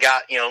and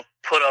got,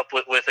 put up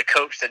with a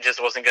coach that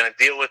just wasn't going to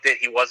deal with it.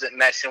 He wasn't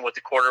meshing with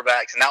the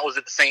quarterbacks, and that was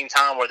at the same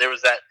time where there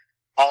was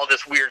all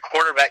this weird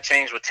quarterback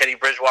change with Teddy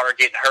Bridgewater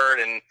getting hurt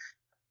and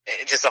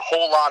just a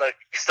whole lot of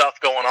stuff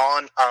going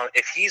on.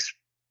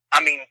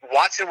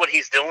 Watching what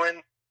he's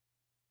doing,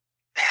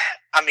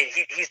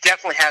 he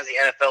definitely has the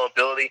NFL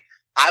ability.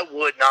 I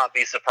would not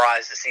be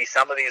surprised to see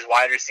some of these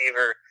wide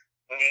receiver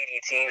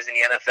needy teams in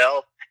the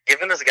NFL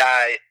giving this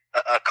guy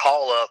a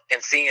call up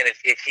and seeing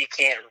if he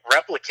can't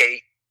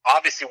replicate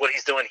obviously what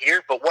he's doing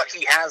here, but what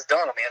he has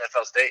done on the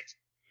NFL stage.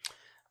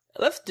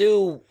 Let's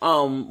do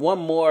one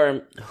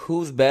more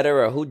who's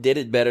better or who did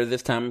it better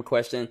this time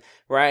question,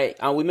 right?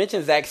 We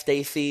mentioned Zach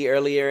Stacy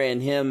earlier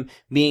and him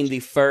being the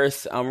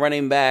first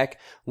running back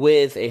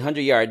with a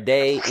 100-yard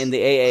day in the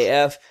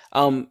AAF.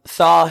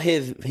 Saw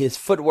his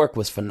footwork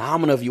was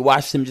phenomenal. If you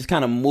watched him just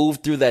kind of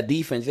move through that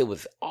defense, it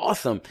was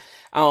awesome.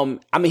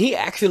 He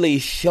actually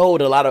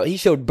showed he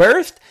showed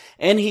burst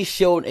and he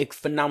showed a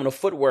phenomenal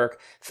footwork.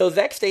 So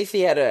Zach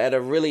Stacy had a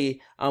really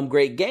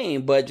great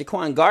game, but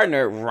Jaquan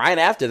Gardner right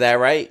after that,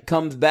 right,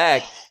 comes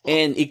back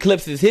and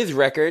eclipses his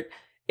record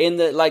in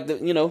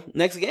the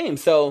next game.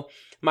 So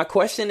my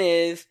question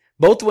is,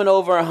 both went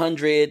over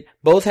 100,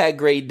 both had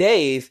great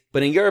days,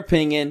 but in your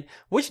opinion,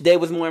 which day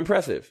was more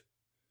impressive?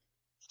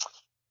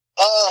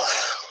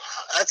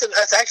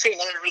 That's actually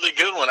another really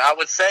good one. I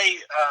would say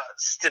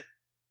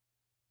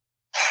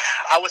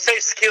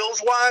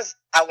skills wise,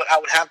 I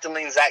would have to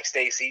lean Zach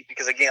Stacy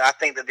because again, I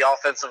think that the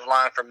offensive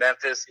line for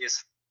Memphis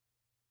is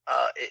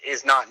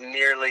not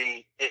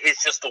nearly.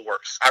 It's just the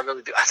worst. I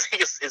really do. I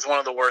think it's one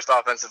of the worst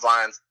offensive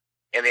lines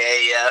in the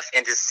AAF,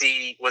 and to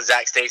see what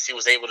Zach Stacy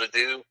was able to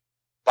do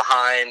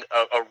behind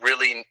a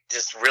really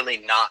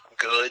not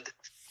good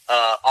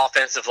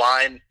offensive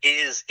line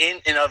is in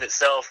and of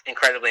itself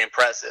incredibly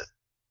impressive.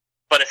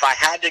 But if I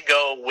had to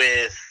go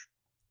with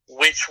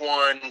which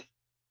one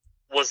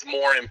was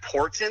more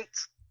important,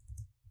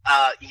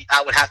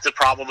 I would have to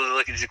probably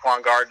look at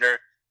Jaquan Gardner,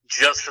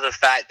 just for the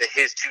fact that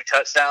his 2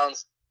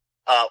 touchdowns,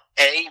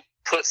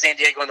 put San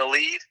Diego in the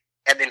lead,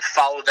 and then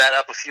followed that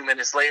up a few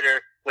minutes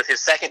later with his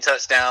second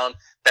touchdown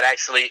that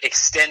actually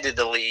extended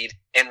the lead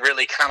and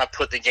really kind of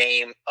put the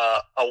game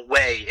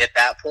away at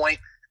that point.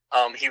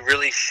 He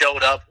really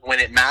showed up when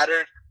it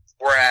mattered,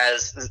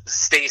 whereas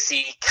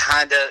Stacy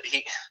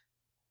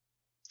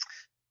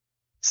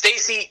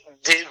Stacy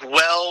did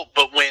well,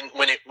 but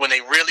when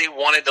they really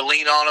wanted to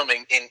lean on him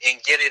and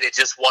get it, it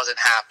just wasn't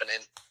happening.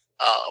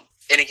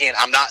 And again,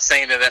 I'm not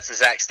saying that that's a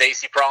Zach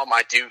Stacy problem.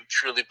 I do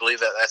truly believe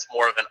that that's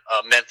more of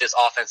a Memphis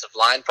offensive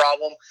line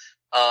problem.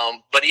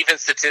 But even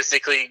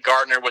statistically,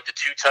 Gardner with the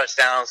 2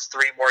 touchdowns,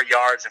 3 more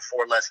yards, and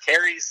 4 less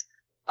carries,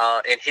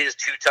 and his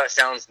 2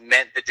 touchdowns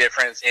meant the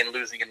difference in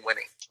losing and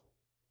winning.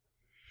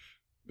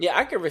 Yeah,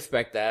 I can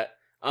respect that.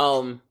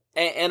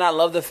 And I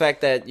love the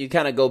fact that you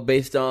kind of go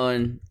based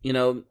on,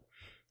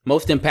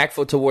 most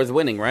impactful towards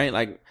winning, right?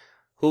 Like,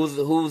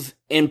 whose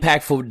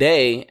impactful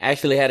day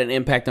actually had an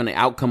impact on the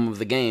outcome of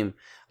the game.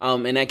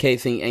 In that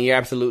case, and you're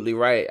absolutely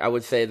right. I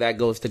would say that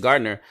goes to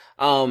Gardner.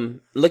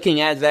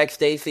 Looking at Zach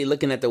Stacy,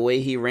 looking at the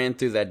way he ran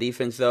through that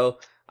defense, though,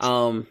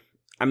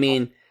 I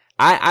mean,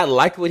 I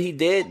liked what he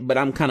did, but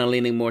I'm kind of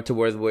leaning more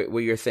towards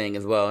what you're saying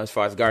as well, as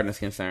far as Gardner's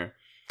concerned.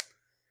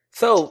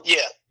 So, yeah.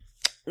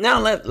 Now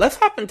let's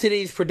hop into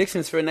these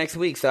predictions for next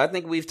week. So I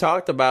think we've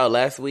talked about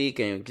last week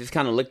and just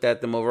kind of looked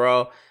at them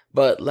overall.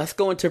 But let's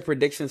go into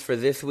predictions for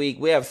this week.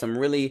 We have some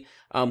really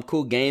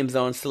cool games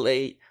on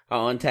slate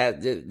on tap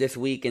this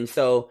week, and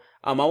so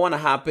I want to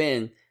hop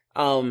in.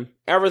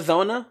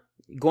 Arizona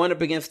going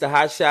up against the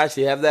Hot Shots.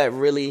 You have that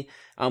really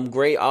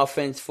great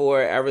offense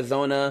for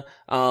Arizona.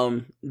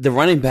 The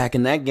running back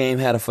in that game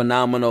had a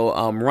phenomenal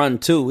run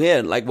too. He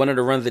had like one of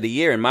the runs of the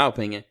year, in my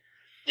opinion.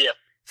 Yeah.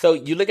 So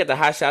you look at the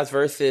Hot Shots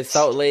versus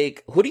Salt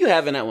Lake. Who do you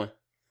have in that one?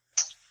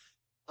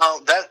 Oh,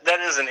 that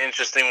is an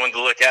interesting one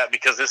to look at,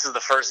 because this is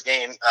the first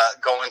game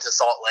going to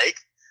Salt Lake.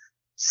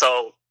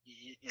 So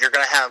you're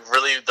going to have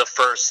really the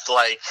first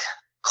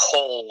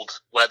cold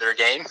weather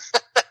game,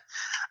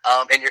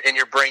 and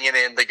you're bringing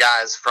in the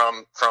guys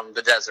from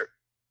the desert.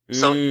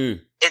 So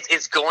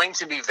it's going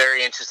to be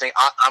very interesting.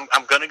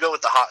 I'm going to go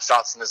with the Hot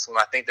Shots in this one.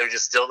 I think they're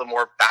just still the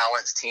more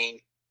balanced team.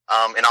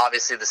 And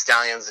obviously the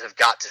Stallions have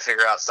got to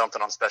figure out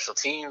something on special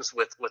teams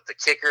with the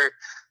kicker.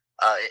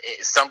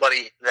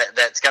 Somebody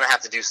that's going to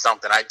have to do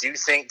something. I do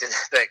think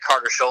that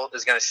Carter Schultz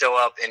is going to show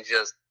up and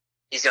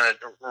he's going to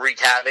wreak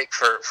havoc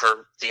for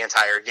the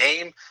entire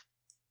game.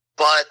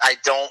 But I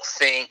don't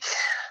think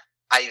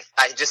I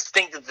just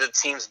think that the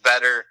team's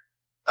better.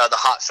 The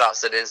Hot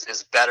Shots that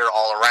is better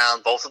all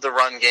around, both of the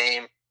run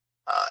game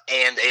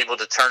and able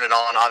to turn it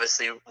on.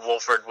 Obviously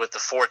Wolford with the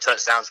 4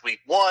 touchdowns week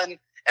 1.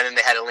 And then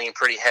they had to lean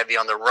pretty heavy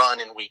on the run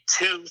in week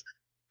 2.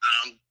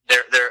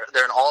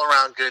 They're an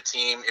all-around good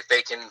team. If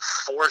they can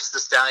force the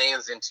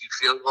Stallions into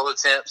field goal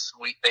attempts,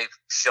 they've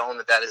shown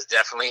that is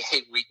definitely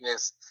a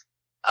weakness,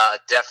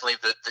 definitely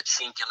the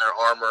chink in their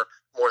armor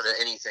more than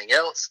anything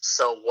else.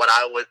 So what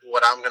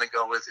I'm going to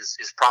go with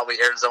is probably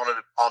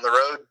Arizona on the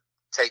road.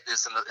 Take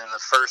this in the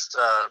first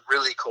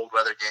really cold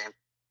weather game,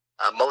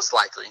 most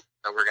likely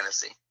that we're going to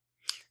see.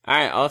 All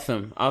right,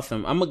 awesome.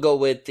 I'm gonna go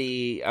with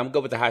the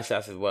Hot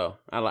Shots as well.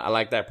 I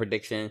like that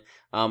prediction.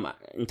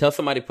 Until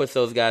somebody puts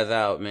those guys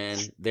out, man,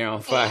 they're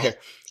on fire.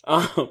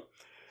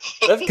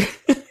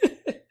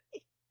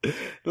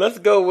 Let's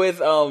go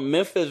with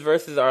Memphis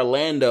versus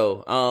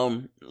Orlando.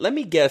 Let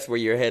me guess where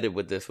you're headed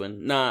with this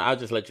one. Nah, I'll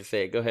just let you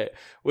say it. Go ahead.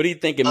 What are you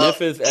thinking,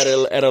 Memphis at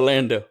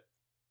Orlando?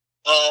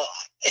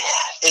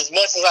 As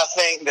much as I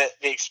think that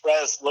the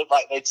Express looked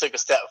like they took a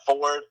step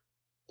forward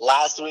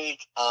last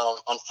week,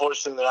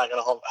 unfortunately, they're not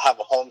going to have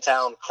a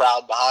hometown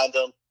crowd behind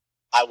them.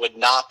 I would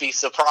not be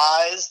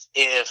surprised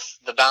if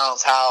the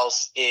Bounce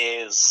House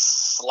is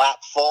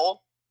slap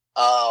full.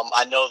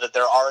 I know that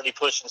they're already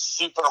pushing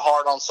super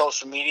hard on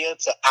social media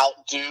to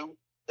outdo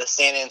the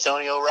San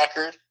Antonio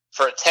record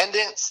for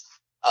attendance.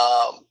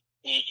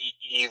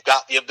 You've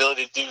got the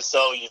ability to do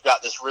so. You've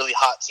got this really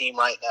hot team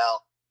right now.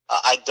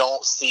 I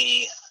don't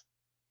see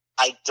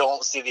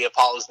the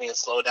Apollos being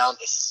slowed down,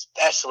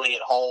 especially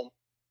at home.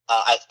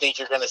 I think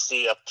you're going to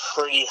see a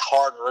pretty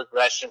hard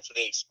regression for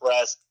the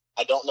Express.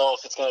 I don't know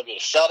if it's going to be a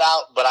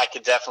shutout, but I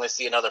could definitely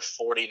see another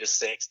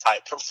 40-6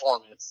 type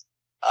performance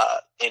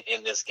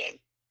in this game.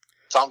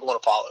 So I'm going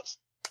Apollos.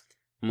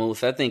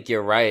 Moose, I think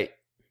you're right.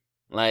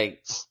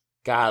 Like,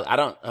 God, I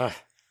don't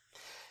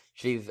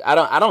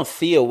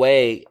see a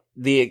way.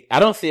 I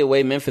don't see a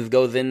way Memphis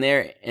goes in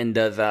there and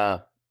does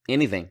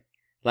anything.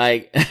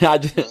 Like, I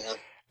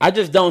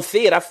just don't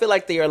see it. I feel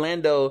like the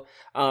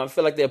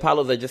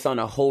Apollos are just on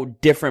a whole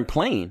different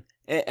plane.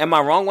 Am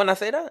I wrong when I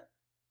say that?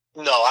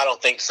 No, I don't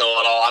think so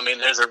at all. I mean,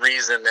 there's a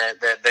reason that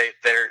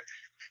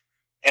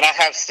And I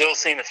have still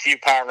seen a few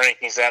power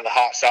rankings that have the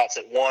Hot Shots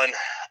at 1.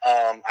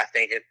 I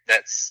think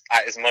that's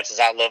as much as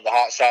I love the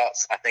Hot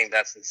Shots, I think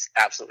that's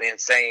absolutely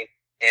insane.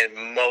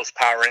 And most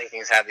power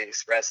rankings have the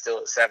Express still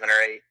at 7 or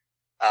 8.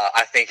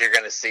 I think you're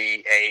going to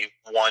see a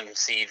 1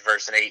 seed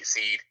versus an 8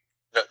 seed.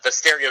 The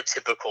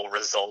stereotypical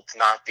result,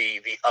 not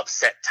the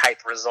upset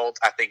type result.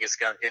 I think it's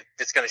going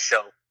to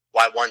show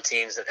why one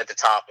team's at the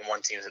top and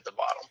one team's at the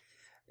bottom.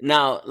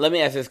 Now, let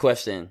me ask this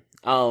question.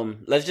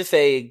 Let's just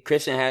say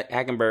Christian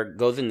Hackenberg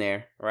goes in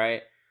there,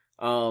 right?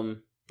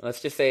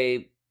 Let's just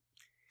say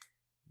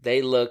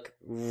they look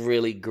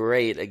really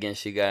great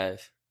against you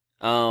guys.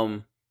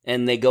 And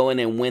they go in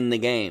and win the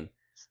game.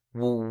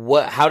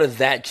 How does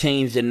that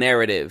change the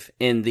narrative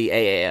in the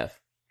AAF?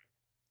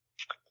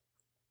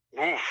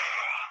 Oof.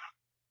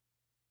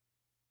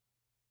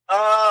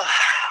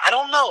 I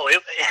don't know.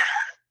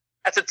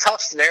 That's a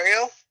tough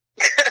scenario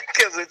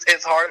because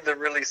it's hard to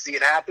really see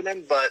it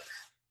happening, but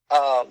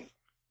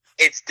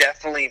it's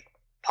definitely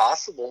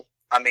possible.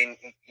 I mean,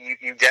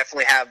 you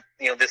definitely have,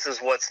 this is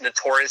what's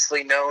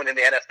notoriously known in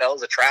the NFL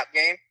as a trap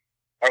game,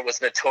 or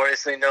what's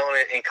notoriously known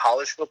in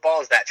college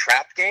football as that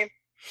trap game,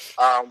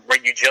 where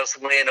you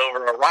just win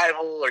over a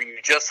rival or you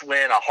just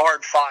win a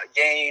hard-fought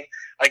game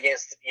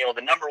against,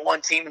 the number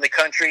 1 team in the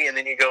country, and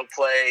then you go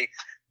play,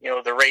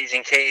 the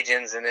Raging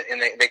Cajuns, and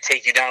they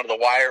take you down to the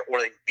wire or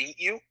they beat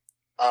you.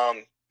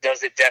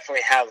 Does it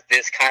definitely have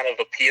this kind of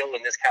appeal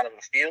and this kind of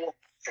a feel?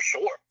 For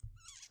sure.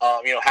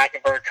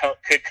 Hackenberg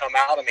could come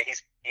out. I mean,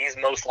 he's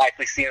most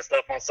likely seeing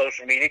stuff on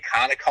social media,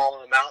 kind of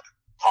calling him out,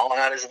 calling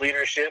out his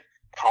leadership,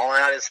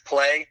 calling out his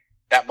play.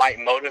 That might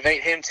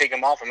motivate him, take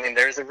him off. I mean,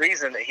 there's a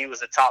reason that he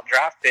was a top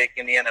draft pick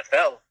in the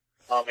NFL.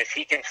 If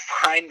he can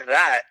find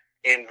that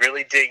and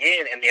really dig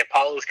in, and the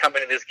Apollos come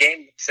into this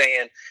game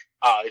saying,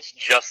 it's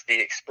just the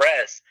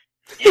Express,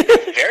 you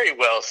could very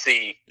well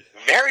see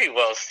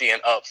an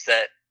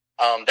upset.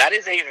 That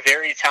is a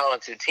very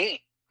talented team.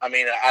 I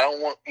mean, I don't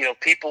want,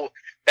 people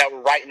that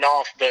were writing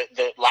off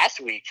the last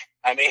week.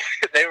 I mean,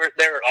 they were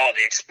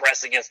the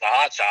Express against the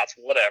Hot Shots,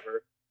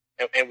 whatever.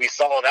 And we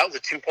saw that was a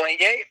 2-point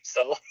game.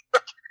 So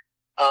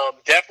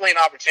definitely an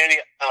opportunity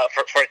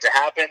for it to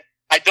happen.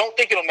 I don't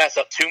think it'll mess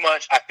up too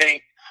much. I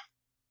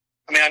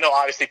know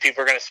obviously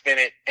people are going to spin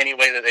it any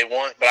way that they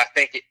want, but I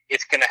think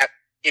it's going to have,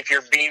 if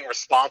you're being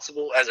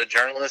responsible as a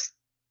journalist,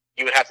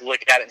 you would have to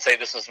look at it and say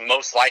this is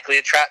most likely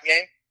a trap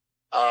game.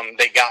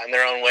 They got in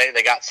their own way.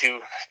 They got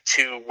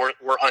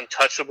were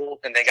untouchable,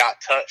 and they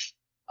got touched.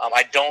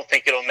 I don't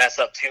think it'll mess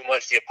up too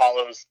much. The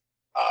Apollos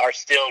are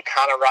still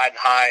kind of riding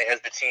high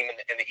as the team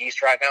in the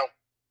East right now.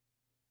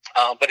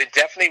 But it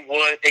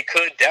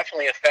could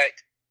definitely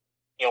affect,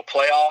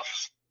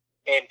 playoffs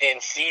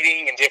and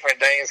seeding and different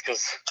things,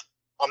 because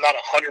I'm not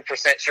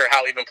 100% sure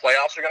how even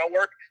playoffs are going to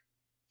work.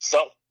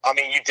 So, I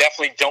mean, you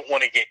definitely don't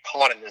want to get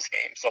caught in this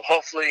game. So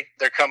hopefully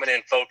they're coming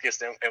in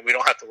focused and we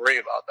don't have to worry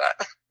about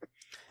that.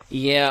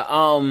 Yeah,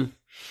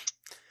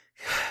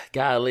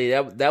 golly,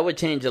 that would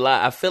change a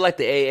lot. I feel like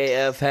the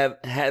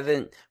AAF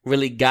hasn't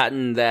really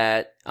gotten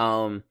that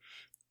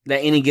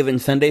any given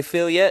Sunday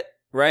feel yet,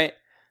 right?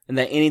 And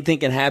that anything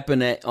can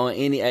happen at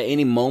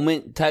any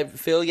moment type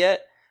feel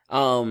yet.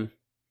 And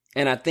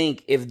I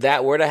think if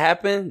that were to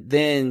happen,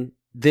 then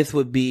this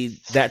would be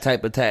that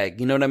type of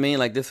tag. You know what I mean?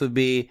 Like, this would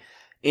be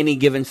any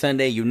given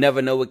Sunday. You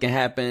never know what can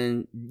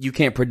happen. You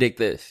can't predict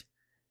this,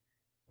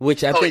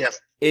 which I think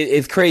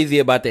is crazy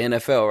about the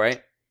NFL,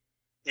 right?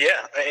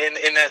 Yeah,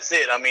 and that's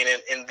it. I mean,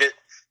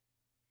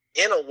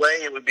 in a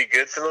way, it would be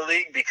good for the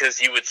league,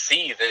 because you would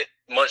see that,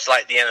 much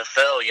like the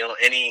NFL,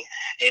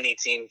 any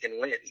team can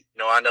win.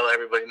 I know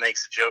everybody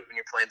makes a joke when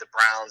you're playing the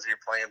Browns or you're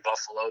playing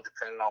Buffalo,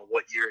 depending on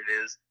what year it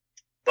is.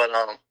 But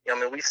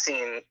we've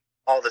seen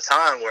all the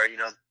time where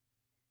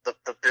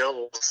the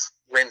Bills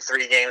win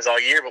 3 games all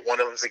year, but one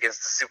of them's against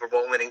the Super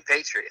Bowl winning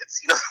Patriots.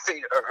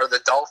 Or the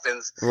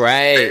Dolphins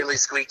barely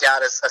squeak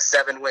out a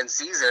 7-win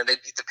season and they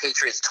beat the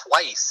Patriots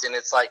twice, and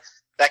it's like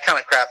that kind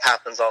of crap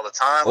happens all the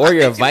time. Or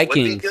your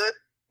Vikings. Would be good.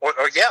 Or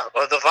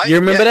the Vikings. You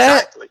remember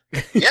that? Exactly.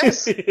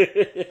 Yes,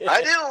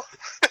 I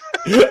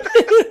do.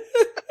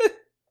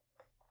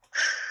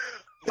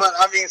 But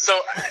I mean, so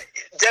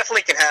it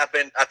definitely can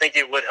happen. I think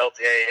it would help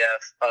the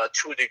AAF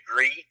to a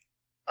degree,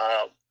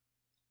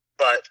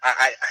 but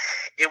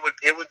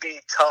it would be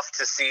tough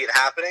to see it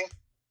happening.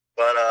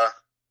 But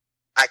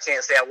I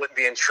can't say I wouldn't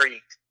be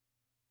intrigued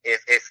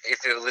if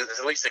it was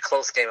at least a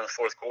close game in the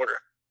fourth quarter.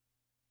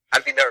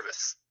 I'd be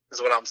nervous.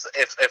 Is what I'm saying.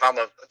 If I'm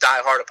a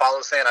diehard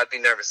Apollos fan, I'd be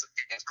nervous if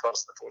the game's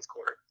close in the fourth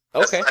quarter.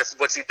 Okay, that's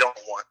what you don't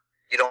want.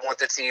 You don't want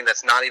the team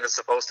that's not even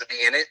supposed to be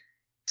in it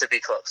to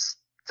be close,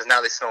 because now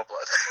they smell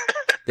blood.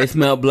 They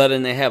smell blood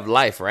and they have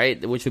life,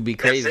 right? Which would be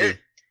crazy. That's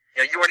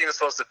it. You weren't even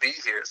supposed to be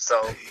here,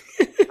 so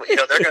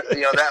they're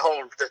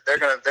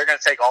gonna they're gonna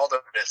take all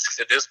the risks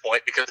at this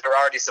point, because they're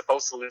already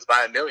supposed to lose by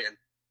 1 million.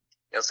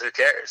 So who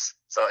cares?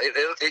 So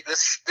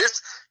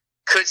this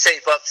could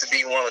shape up to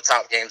be one of the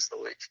top games of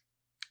the week.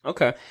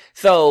 Okay,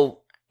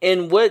 so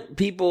in what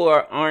people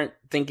aren't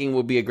thinking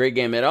will be a great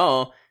game at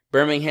all,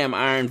 Birmingham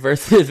Iron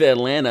versus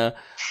Atlanta.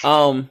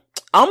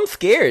 I'm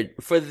scared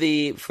for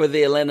the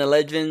Atlanta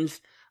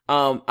Legends.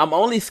 I'm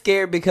only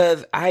scared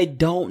because I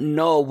don't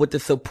know what the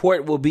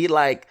support will be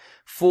like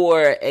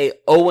for a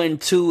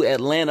 0-2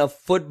 Atlanta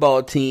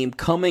football team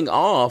coming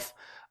off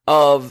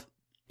of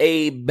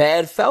a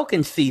bad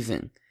Falcons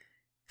season.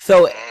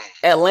 So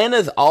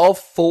Atlanta's all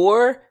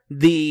for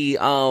the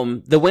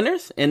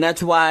winners, and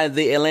that's why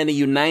the Atlanta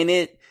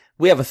United,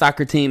 we have a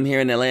soccer team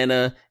here in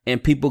Atlanta,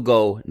 and people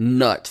go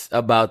nuts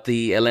about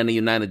the Atlanta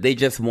United. They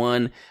just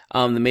won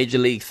the Major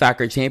League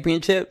Soccer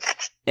Championship,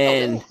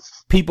 and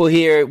people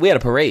here, we had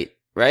a parade,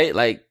 right?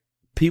 Like,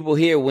 people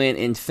here went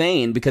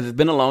insane because it's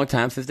been a long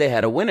time since they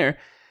had a winner.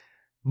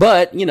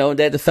 But, you know,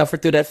 they had to suffer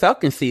through that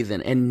Falcons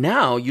season. And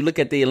now you look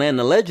at the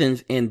Atlanta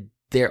Legends and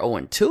they're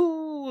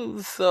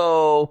 0-2.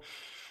 So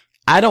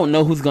I don't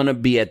know who's going to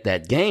be at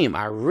that game.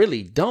 I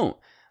really don't.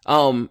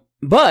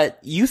 But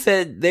you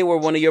said they were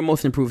one of your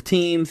most improved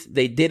teams.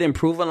 They did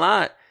improve a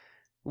lot.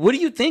 What do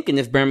you think in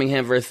this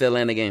Birmingham versus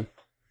Atlanta game?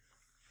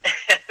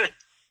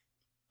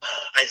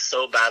 I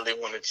so badly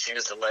want to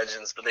choose the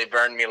Legends, but they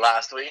burned me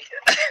last week.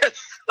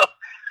 So,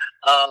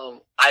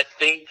 I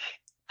think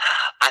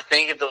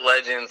if the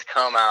Legends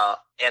come out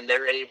and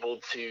they're able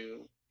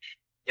to,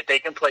 if they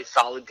can play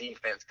solid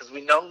defense, because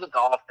we know that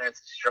the offense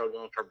is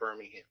struggling for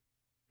Birmingham.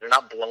 They're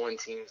not blowing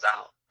teams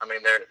out. I mean,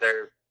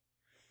 they're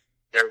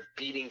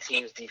beating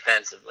teams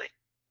defensively,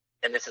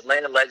 and this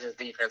Atlanta Legends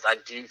defense, I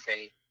do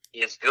think,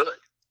 is good.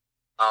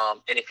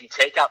 And if you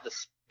take out the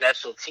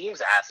special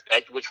teams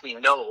aspect, which we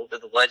know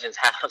that the Legends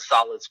have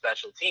solid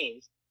special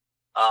teams,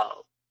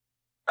 or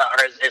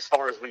as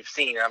far as we've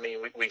seen, I mean,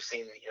 we've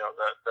seen, you know,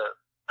 the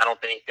I don't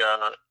think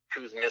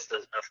Kuz missed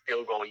a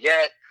field goal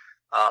yet.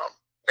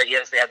 But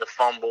yes, they had the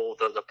fumble,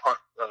 the punt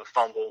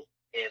fumble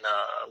in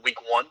week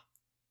 1.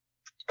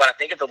 But I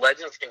think if the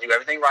Legends can do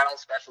everything right on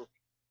special teams,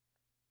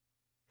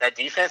 that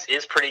defense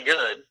is pretty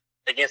good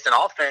against an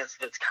offense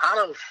that's kind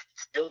of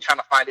still trying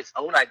to find its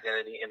own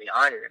identity in the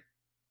Iron.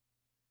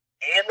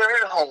 And they're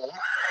at home.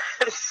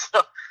 And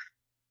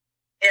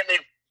they've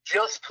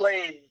just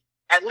played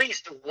at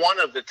least one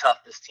of the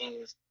toughest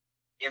teams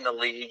in the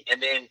league,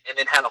 and then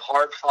had a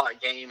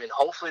hard-fought game, and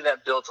hopefully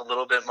that built a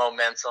little bit of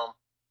momentum,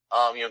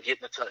 you know,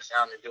 getting the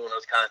touchdown and doing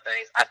those kind of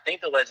things. I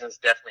think the Legends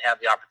definitely have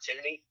the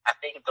opportunity. I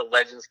think if the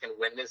Legends can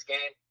win this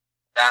game,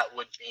 that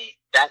would be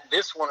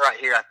this one right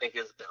here, I think,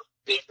 is the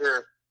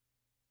bigger,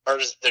 or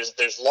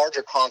there's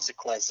larger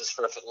consequences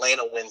for if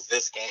Atlanta wins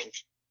this game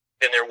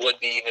than there would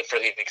be even for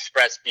the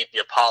Express beat the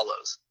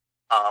Apollos.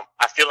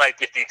 I feel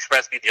like if the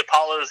Express beat the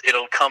Apollos,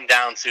 it'll come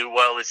down to,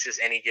 well, it's just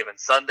any given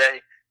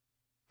Sunday.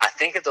 I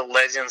think if the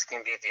Legends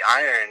can beat the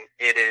Iron,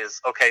 it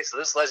is, okay, so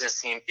this Legends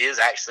team is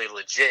actually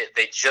legit.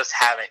 They just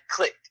haven't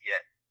clicked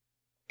yet.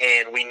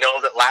 And we know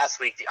that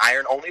last week the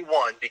Iron only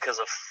won because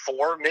of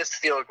 4 missed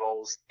field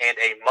goals and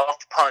a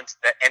muffed punt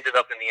that ended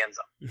up in the end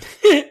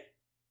zone.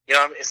 You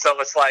know what I mean? So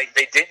it's like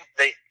they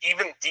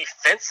even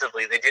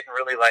defensively, they didn't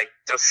really like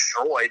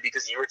destroy,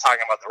 because you were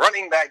talking about the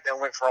running back that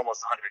went for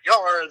almost 100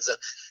 yards.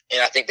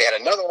 And I think they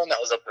had another one that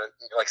was up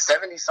at like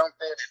 70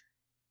 something.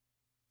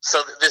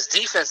 So this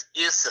defense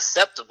is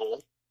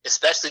susceptible,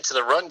 especially to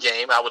the run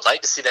game. I would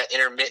like to see that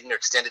intermittent or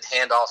extended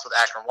handoffs with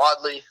Akron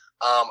Wadley.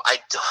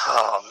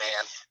 Oh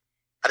man,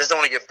 I just don't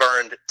want to get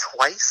burned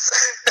twice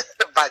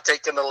by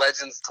taking the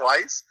Legends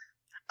twice.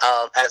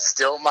 As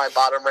still my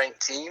bottom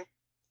ranked team.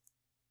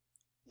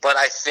 But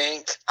I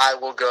think I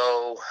will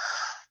go.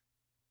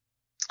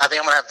 I think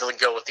I'm going to have to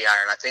go with the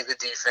Iron. I think the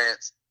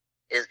defense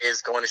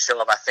is going to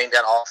show up. I think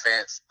that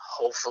offense,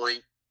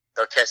 hopefully,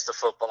 they'll catch the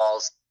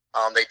footballs.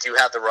 They do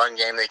have the run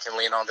game they can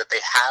lean on that they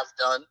have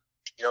done,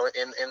 you know,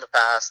 in the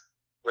past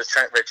with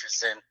Trent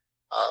Richardson.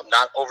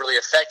 Not overly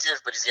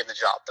effective, but he's getting the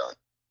job done.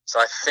 So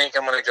I think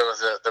I'm going to go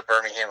with the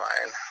Birmingham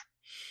Iron.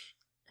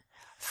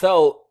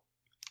 So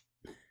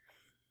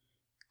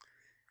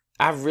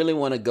I really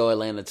want to go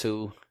Atlanta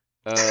too.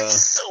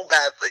 So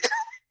badly.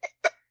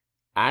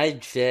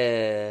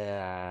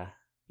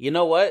 You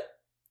know what?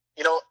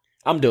 You know,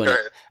 I'm doing it. All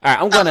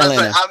right, I'm going to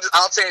Atlanta.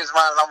 I'll change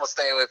mine and I'm going to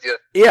stay with you.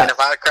 Yeah. And if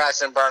I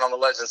crash and burn on the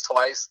Legends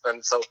twice,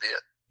 then so be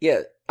it.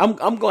 Yeah,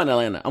 I'm going to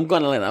Atlanta. I'm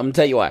going to Atlanta. I'm going to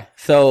tell you why.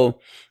 So,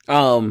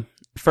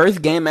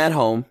 first game at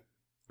home,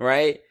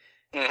 right?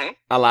 Mm-hmm.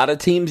 A lot of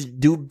teams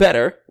do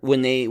better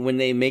when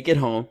they make it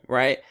home,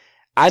 right?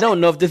 I don't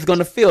know if this is going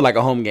to feel like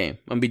a home game.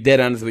 I'm going to be dead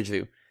honest with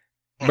you.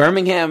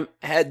 Birmingham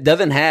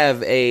doesn't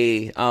have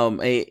a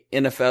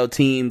NFL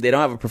team. They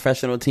don't have a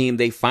professional team.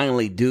 They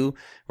finally do,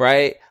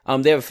 right?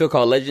 They have a field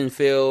called Legend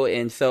Field,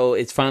 and so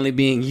it's finally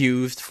being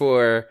used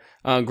for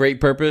great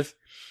purpose.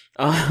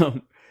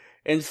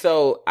 And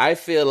so I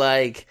feel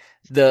like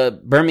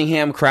the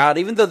Birmingham crowd,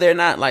 even though they're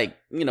not like,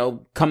 you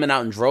know, coming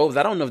out in droves,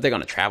 I don't know if they're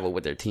going to travel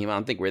with their team. I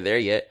don't think we're there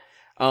yet.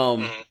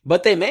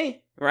 But they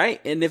may,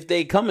 right? And if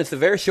they come, it's a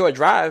very short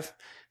drive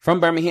from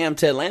Birmingham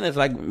to Atlanta. It's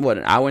like, what,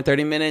 an hour and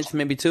 30 minutes,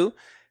 maybe 2.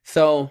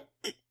 So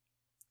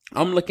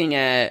I'm looking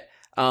at,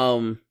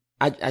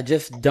 I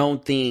just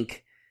don't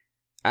think,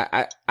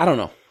 I don't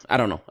know. I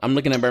don't know. I'm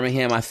looking at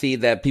Birmingham. I see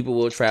that people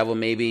will travel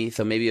maybe.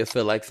 So maybe you'll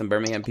feel like some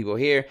Birmingham people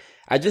here.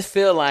 I just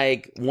feel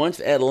like once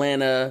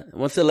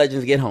the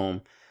Legends get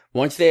home,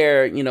 once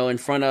they're, in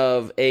front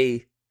of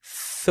a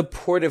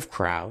supportive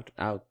crowd,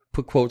 I'll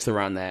put quotes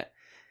around that.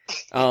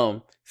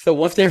 So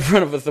once they're in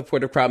front of a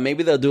supportive crowd,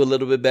 maybe they'll do a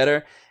little bit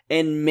better.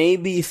 And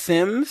maybe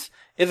Sims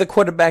is a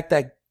quarterback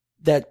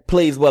that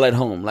plays well at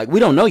home. Like, we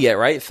don't know yet,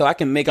 right? So I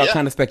can make all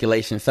kind of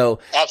speculation. So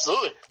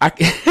absolutely.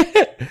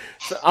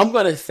 So I'm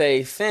going to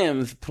say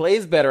Sims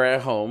plays better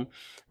at home,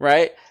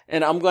 right?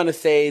 And I'm going to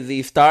say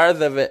the stars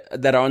of it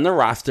that are on the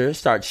roster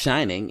start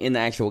shining in the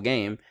actual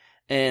game.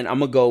 And I'm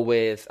going to go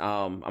with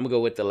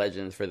the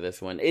Legends for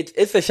this one.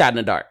 It's a shot in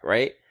the dark,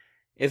 right?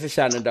 It's a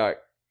shot in the dark.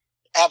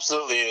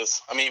 Absolutely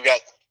is. I mean,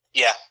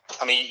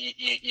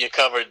 you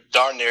covered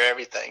darn near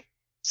everything.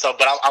 So,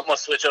 but I'm going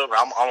to switch over.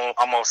 I'm going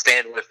to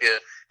stand with you,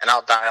 and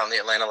I'll die on the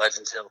Atlanta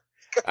Legends hill.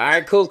 All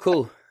right,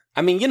 cool.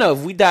 I mean, if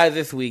we die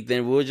this week,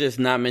 then we'll just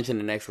not mention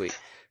it next week.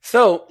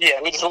 So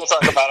yeah, we just won't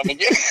talk about them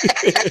again.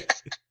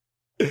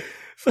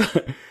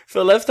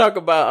 so let's talk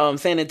about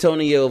San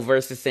Antonio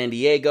versus San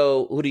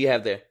Diego. Who do you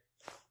have there?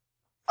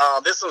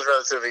 This one's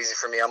relatively easy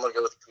for me. I'm going to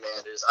go with the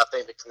Commanders. I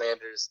think the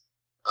Commanders,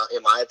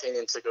 in my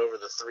opinion, took over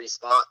the 3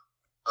 spot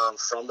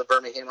from the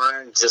Birmingham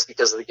Iron just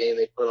because of the game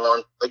they put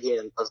on.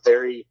 Again, a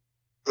very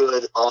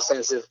good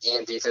offensive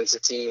and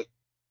defensive team.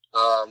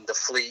 The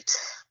Fleet,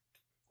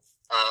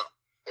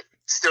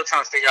 still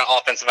trying to figure out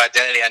offensive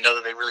identity. I know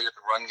that they really got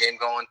the run game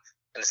going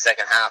in the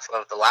second half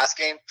of the last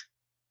game.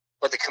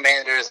 But the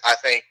Commanders, I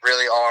think,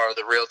 really are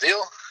the real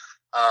deal.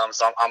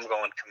 So I'm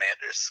going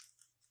Commanders.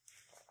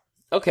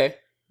 Okay.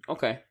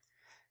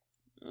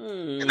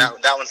 And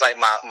that one's like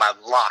my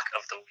lock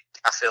of the week.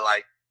 I feel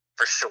like,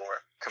 for sure,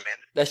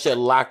 Commanders. That's your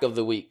lock of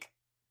the week.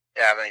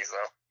 Yeah, I think so.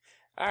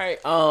 All right.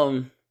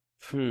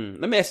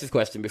 Let me ask this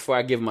question before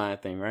I give my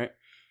thing, right?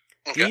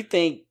 Okay. Do you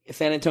think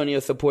San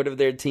Antonio's support of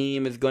their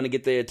team is going to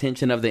get the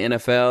attention of the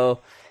NFL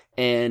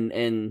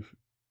and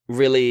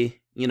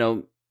really,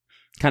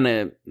 kind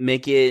of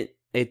make it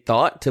a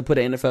thought to put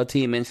an NFL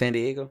team in San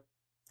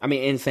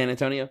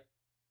Antonio?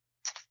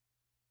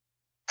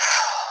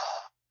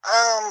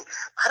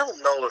 I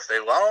don't know if they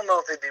will. I don't know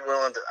if they'd be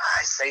willing to.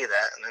 I say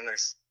that, and then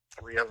there's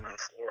 3 of them in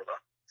Florida.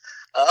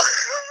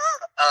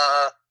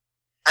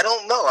 I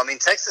don't know. I mean,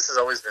 Texas has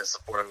always been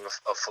supportive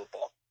of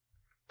football.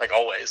 Like,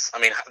 always. I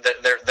mean,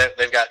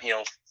 they've got,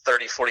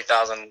 30,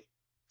 40,000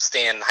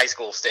 stand high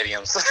school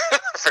stadiums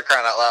for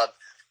crying out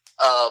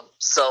loud.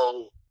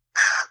 So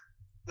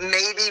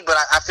maybe, but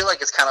I feel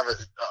like it's kind of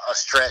a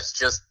stretch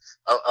just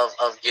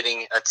of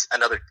getting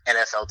another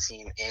NFL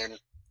team in.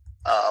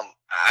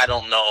 I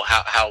don't know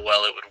how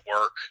well it would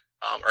work,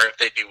 or if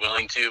they'd be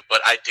willing to,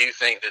 but I do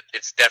think that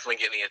it's definitely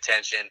getting the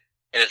attention,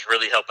 and it's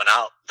really helping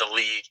out the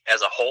league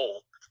as a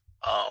whole.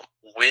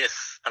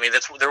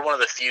 They're one of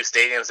the few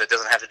stadiums that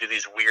doesn't have to do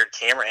these weird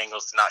camera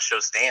angles to not show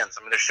stands.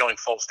 I mean, they're showing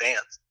full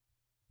stands.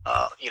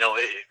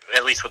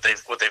 At least what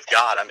they've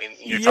got. I mean,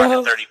 you're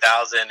talking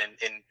 30,000, and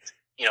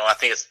I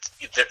think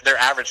they're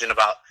averaging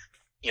about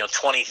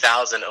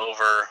 20,000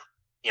 over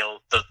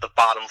the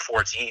bottom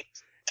 4 teams.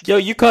 Yo,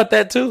 you caught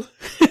that too?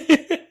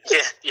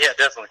 Yeah,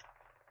 definitely.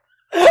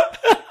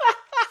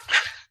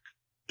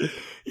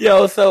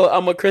 Yo, so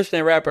I'm a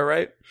Christian rapper,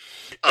 right?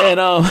 And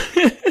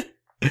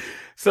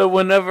so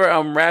whenever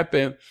I'm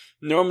rapping,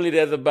 normally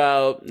there's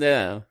about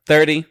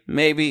 30,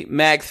 maybe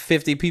max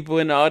 50 people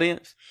in the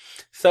audience.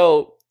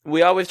 So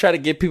we always try to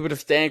get people to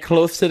stand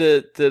close to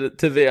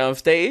the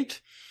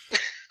stage.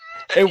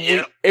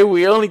 And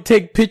we only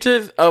take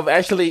pictures of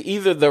actually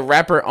either the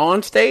rapper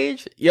on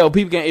stage. Yo,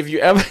 people can, if you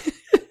ever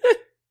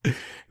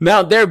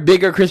now there are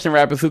bigger Christian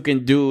rappers who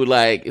can do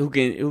who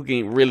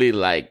can really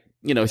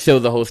show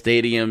the whole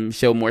stadium,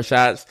 show more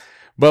shots.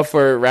 But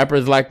for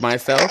rappers like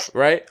myself,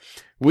 right,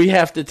 we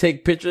have to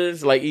take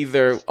pictures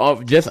either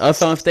of just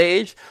us on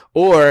stage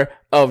or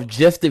of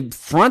just the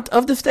front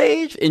of the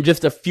stage and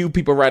just a few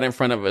people right in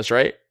front of us,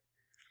 right?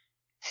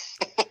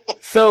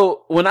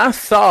 So when I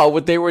saw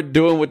what they were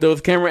doing with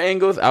those camera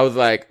angles, I was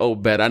like, oh,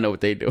 bet I know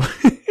what they do.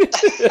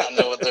 I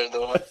know what they're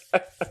doing.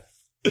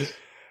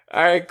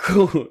 All right,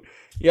 cool.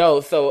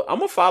 Yo, so I'm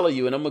going to follow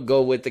you and I'm going to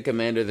go with the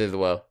Commanders as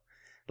well.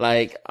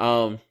 I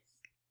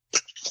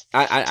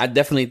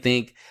definitely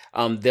think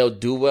they'll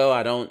do well.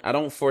 I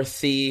don't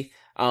foresee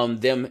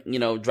them,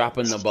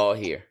 dropping the ball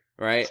here,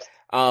 right?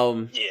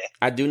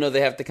 I do know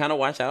they have to kind of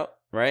watch out,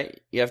 right?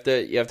 You have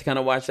to kind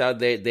of watch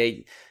out.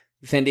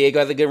 San Diego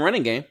has a good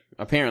running game,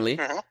 apparently.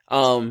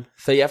 Mm-hmm.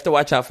 So you have to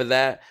watch out for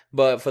that.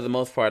 But for the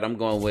most part, I'm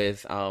going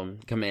with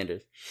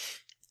Commanders.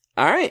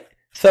 All right.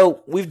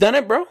 So we've done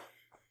it, bro.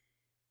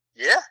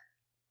 Yeah.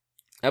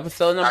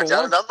 Episode number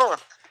 1. Another one.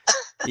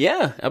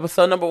 Yeah,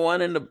 episode number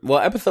 1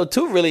 episode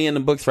 2 really in the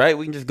books, right?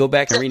 We can just go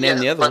back and rename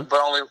the other one. But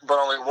only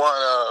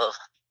one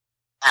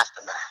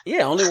Aftermath.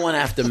 Yeah, only one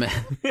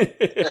Aftermath.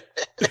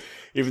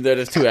 Even though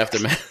there's 2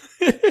 Aftermath.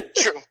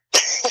 True.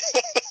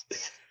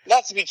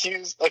 Not to be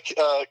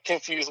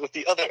confused with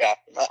the other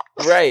Aftermath.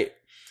 Right.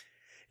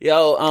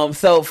 Yo,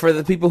 so for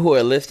the people who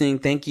are listening,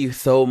 thank you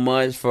so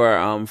much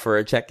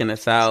for checking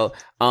us out.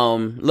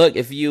 Look,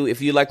 if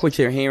you like what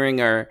you're hearing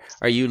or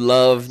you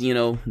love, the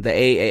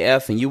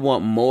AAF and you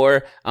want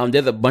more,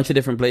 there's a bunch of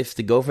different places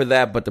to go for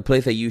that, but the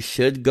place that you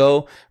should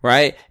go,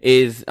 right,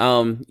 is,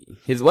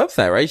 his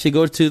website, right? You should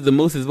go to the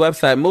Moose's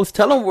website. Moose,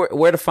 tell them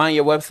where to find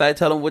your website.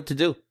 Tell them what to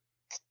do.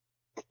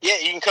 Yeah,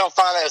 you can come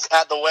find us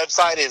at the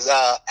website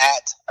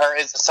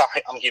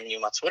I'm giving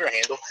you my Twitter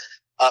handle.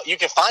 You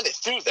can find it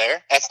through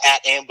there. That's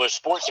at Ambush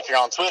Sports if you're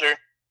on Twitter.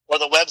 Or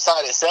the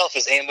website itself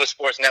is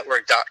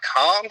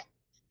ambushsportsnetwork.com.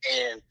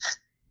 And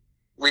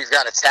we've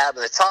got a tab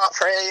at the top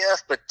for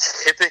AAF, but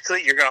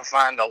typically you're going to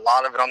find a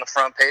lot of it on the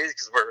front page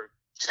because we're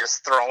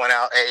just throwing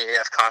out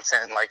AAF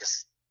content like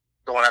it's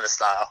going out of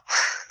style.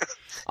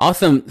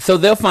 Awesome. So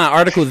they'll find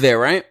articles there,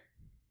 right?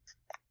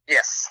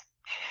 Yes.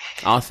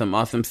 Awesome.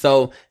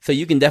 So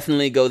you can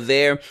definitely go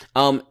there.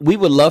 We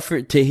would love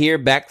to hear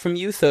back from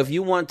you. So if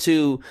you want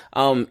to,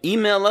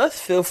 email us,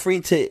 feel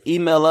free to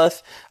email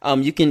us.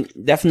 You can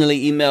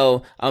definitely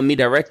email me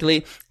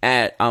directly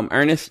at,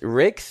 Ernest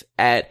Ricks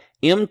at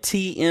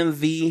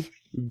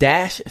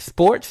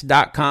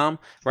mtmv-sports.com,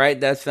 right?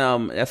 That's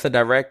a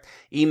direct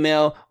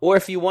email. Or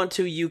if you want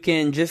to, you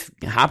can just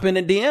hop in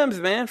the DMs,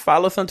 man.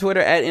 Follow us on Twitter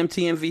at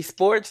MTMV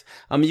Sports.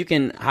 You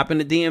can hop in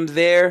the DMs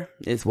there.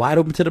 It's wide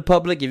open to the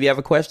public. If you have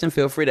a question,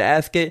 feel free to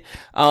ask it.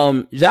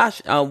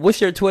 Josh,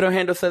 what's your Twitter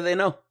handle so they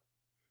know?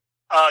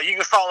 You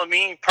can follow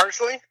me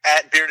personally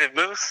at Bearded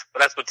Moose,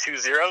 but that's with 2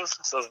 zeros.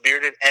 So it's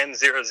Bearded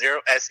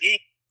M00SE.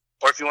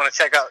 Or if you want to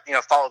check out,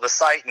 follow the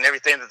site and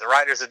everything that the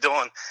writers are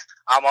doing,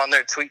 I'm on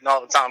there tweeting all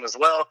the time as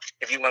well.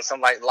 If you want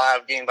some like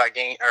live game by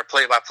game or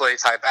play by play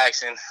type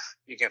action,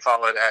 you can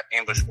follow it at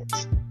Ambush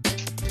Sports.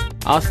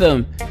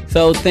 Awesome.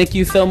 So thank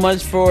you so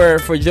much for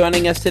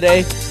joining us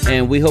today,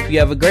 and we hope you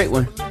have a great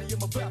one. It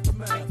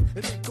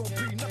ain't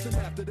gonna be nothing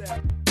after that.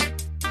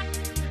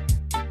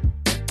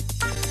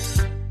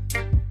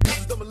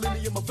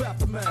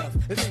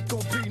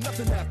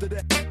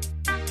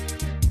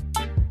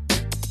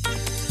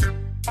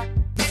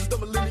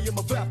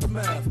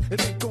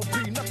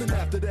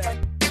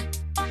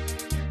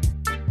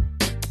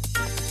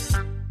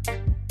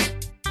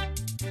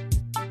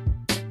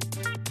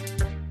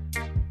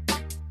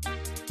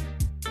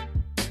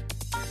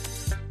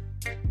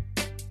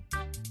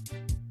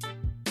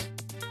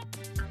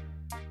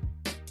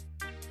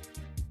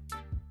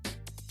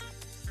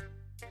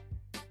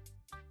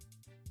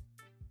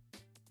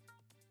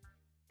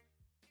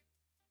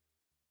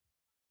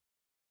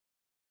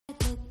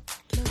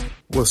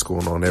 What's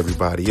going on,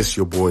 everybody? It's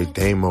your boy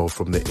Damo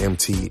from the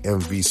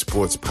MTMV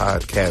Sports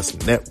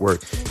Podcast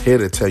Network, here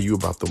to tell you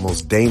about the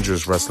most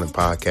dangerous wrestling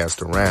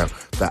podcast around,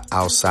 The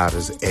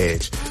Outsider's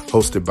Edge,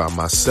 hosted by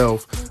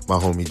myself, my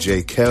homie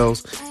Jay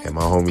Kells, and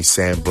my homie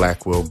Sam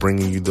Blackwell,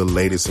 bringing you the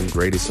latest and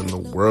greatest in the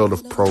world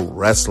of pro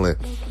wrestling.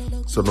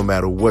 So no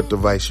matter what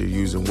device you're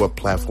using, what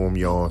platform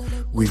you're on,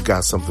 we've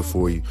got something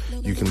for you.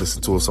 You can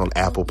listen to us on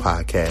Apple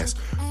Podcasts,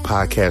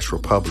 Podcast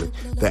Republic,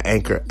 the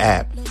Anchor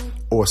app,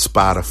 or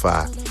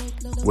Spotify.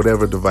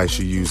 Whatever device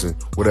you're using,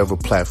 whatever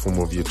platform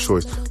of your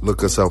choice,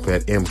 look us up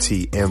at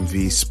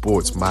MTMV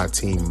Sports, My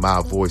Team,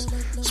 My Voice,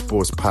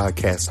 Sports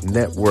Podcast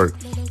Network,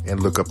 and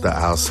look up The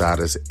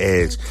Outsider's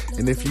Edge.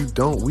 And if you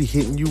don't, we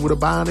hitting you with a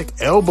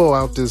bionic elbow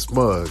out this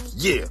mug.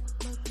 Yeah.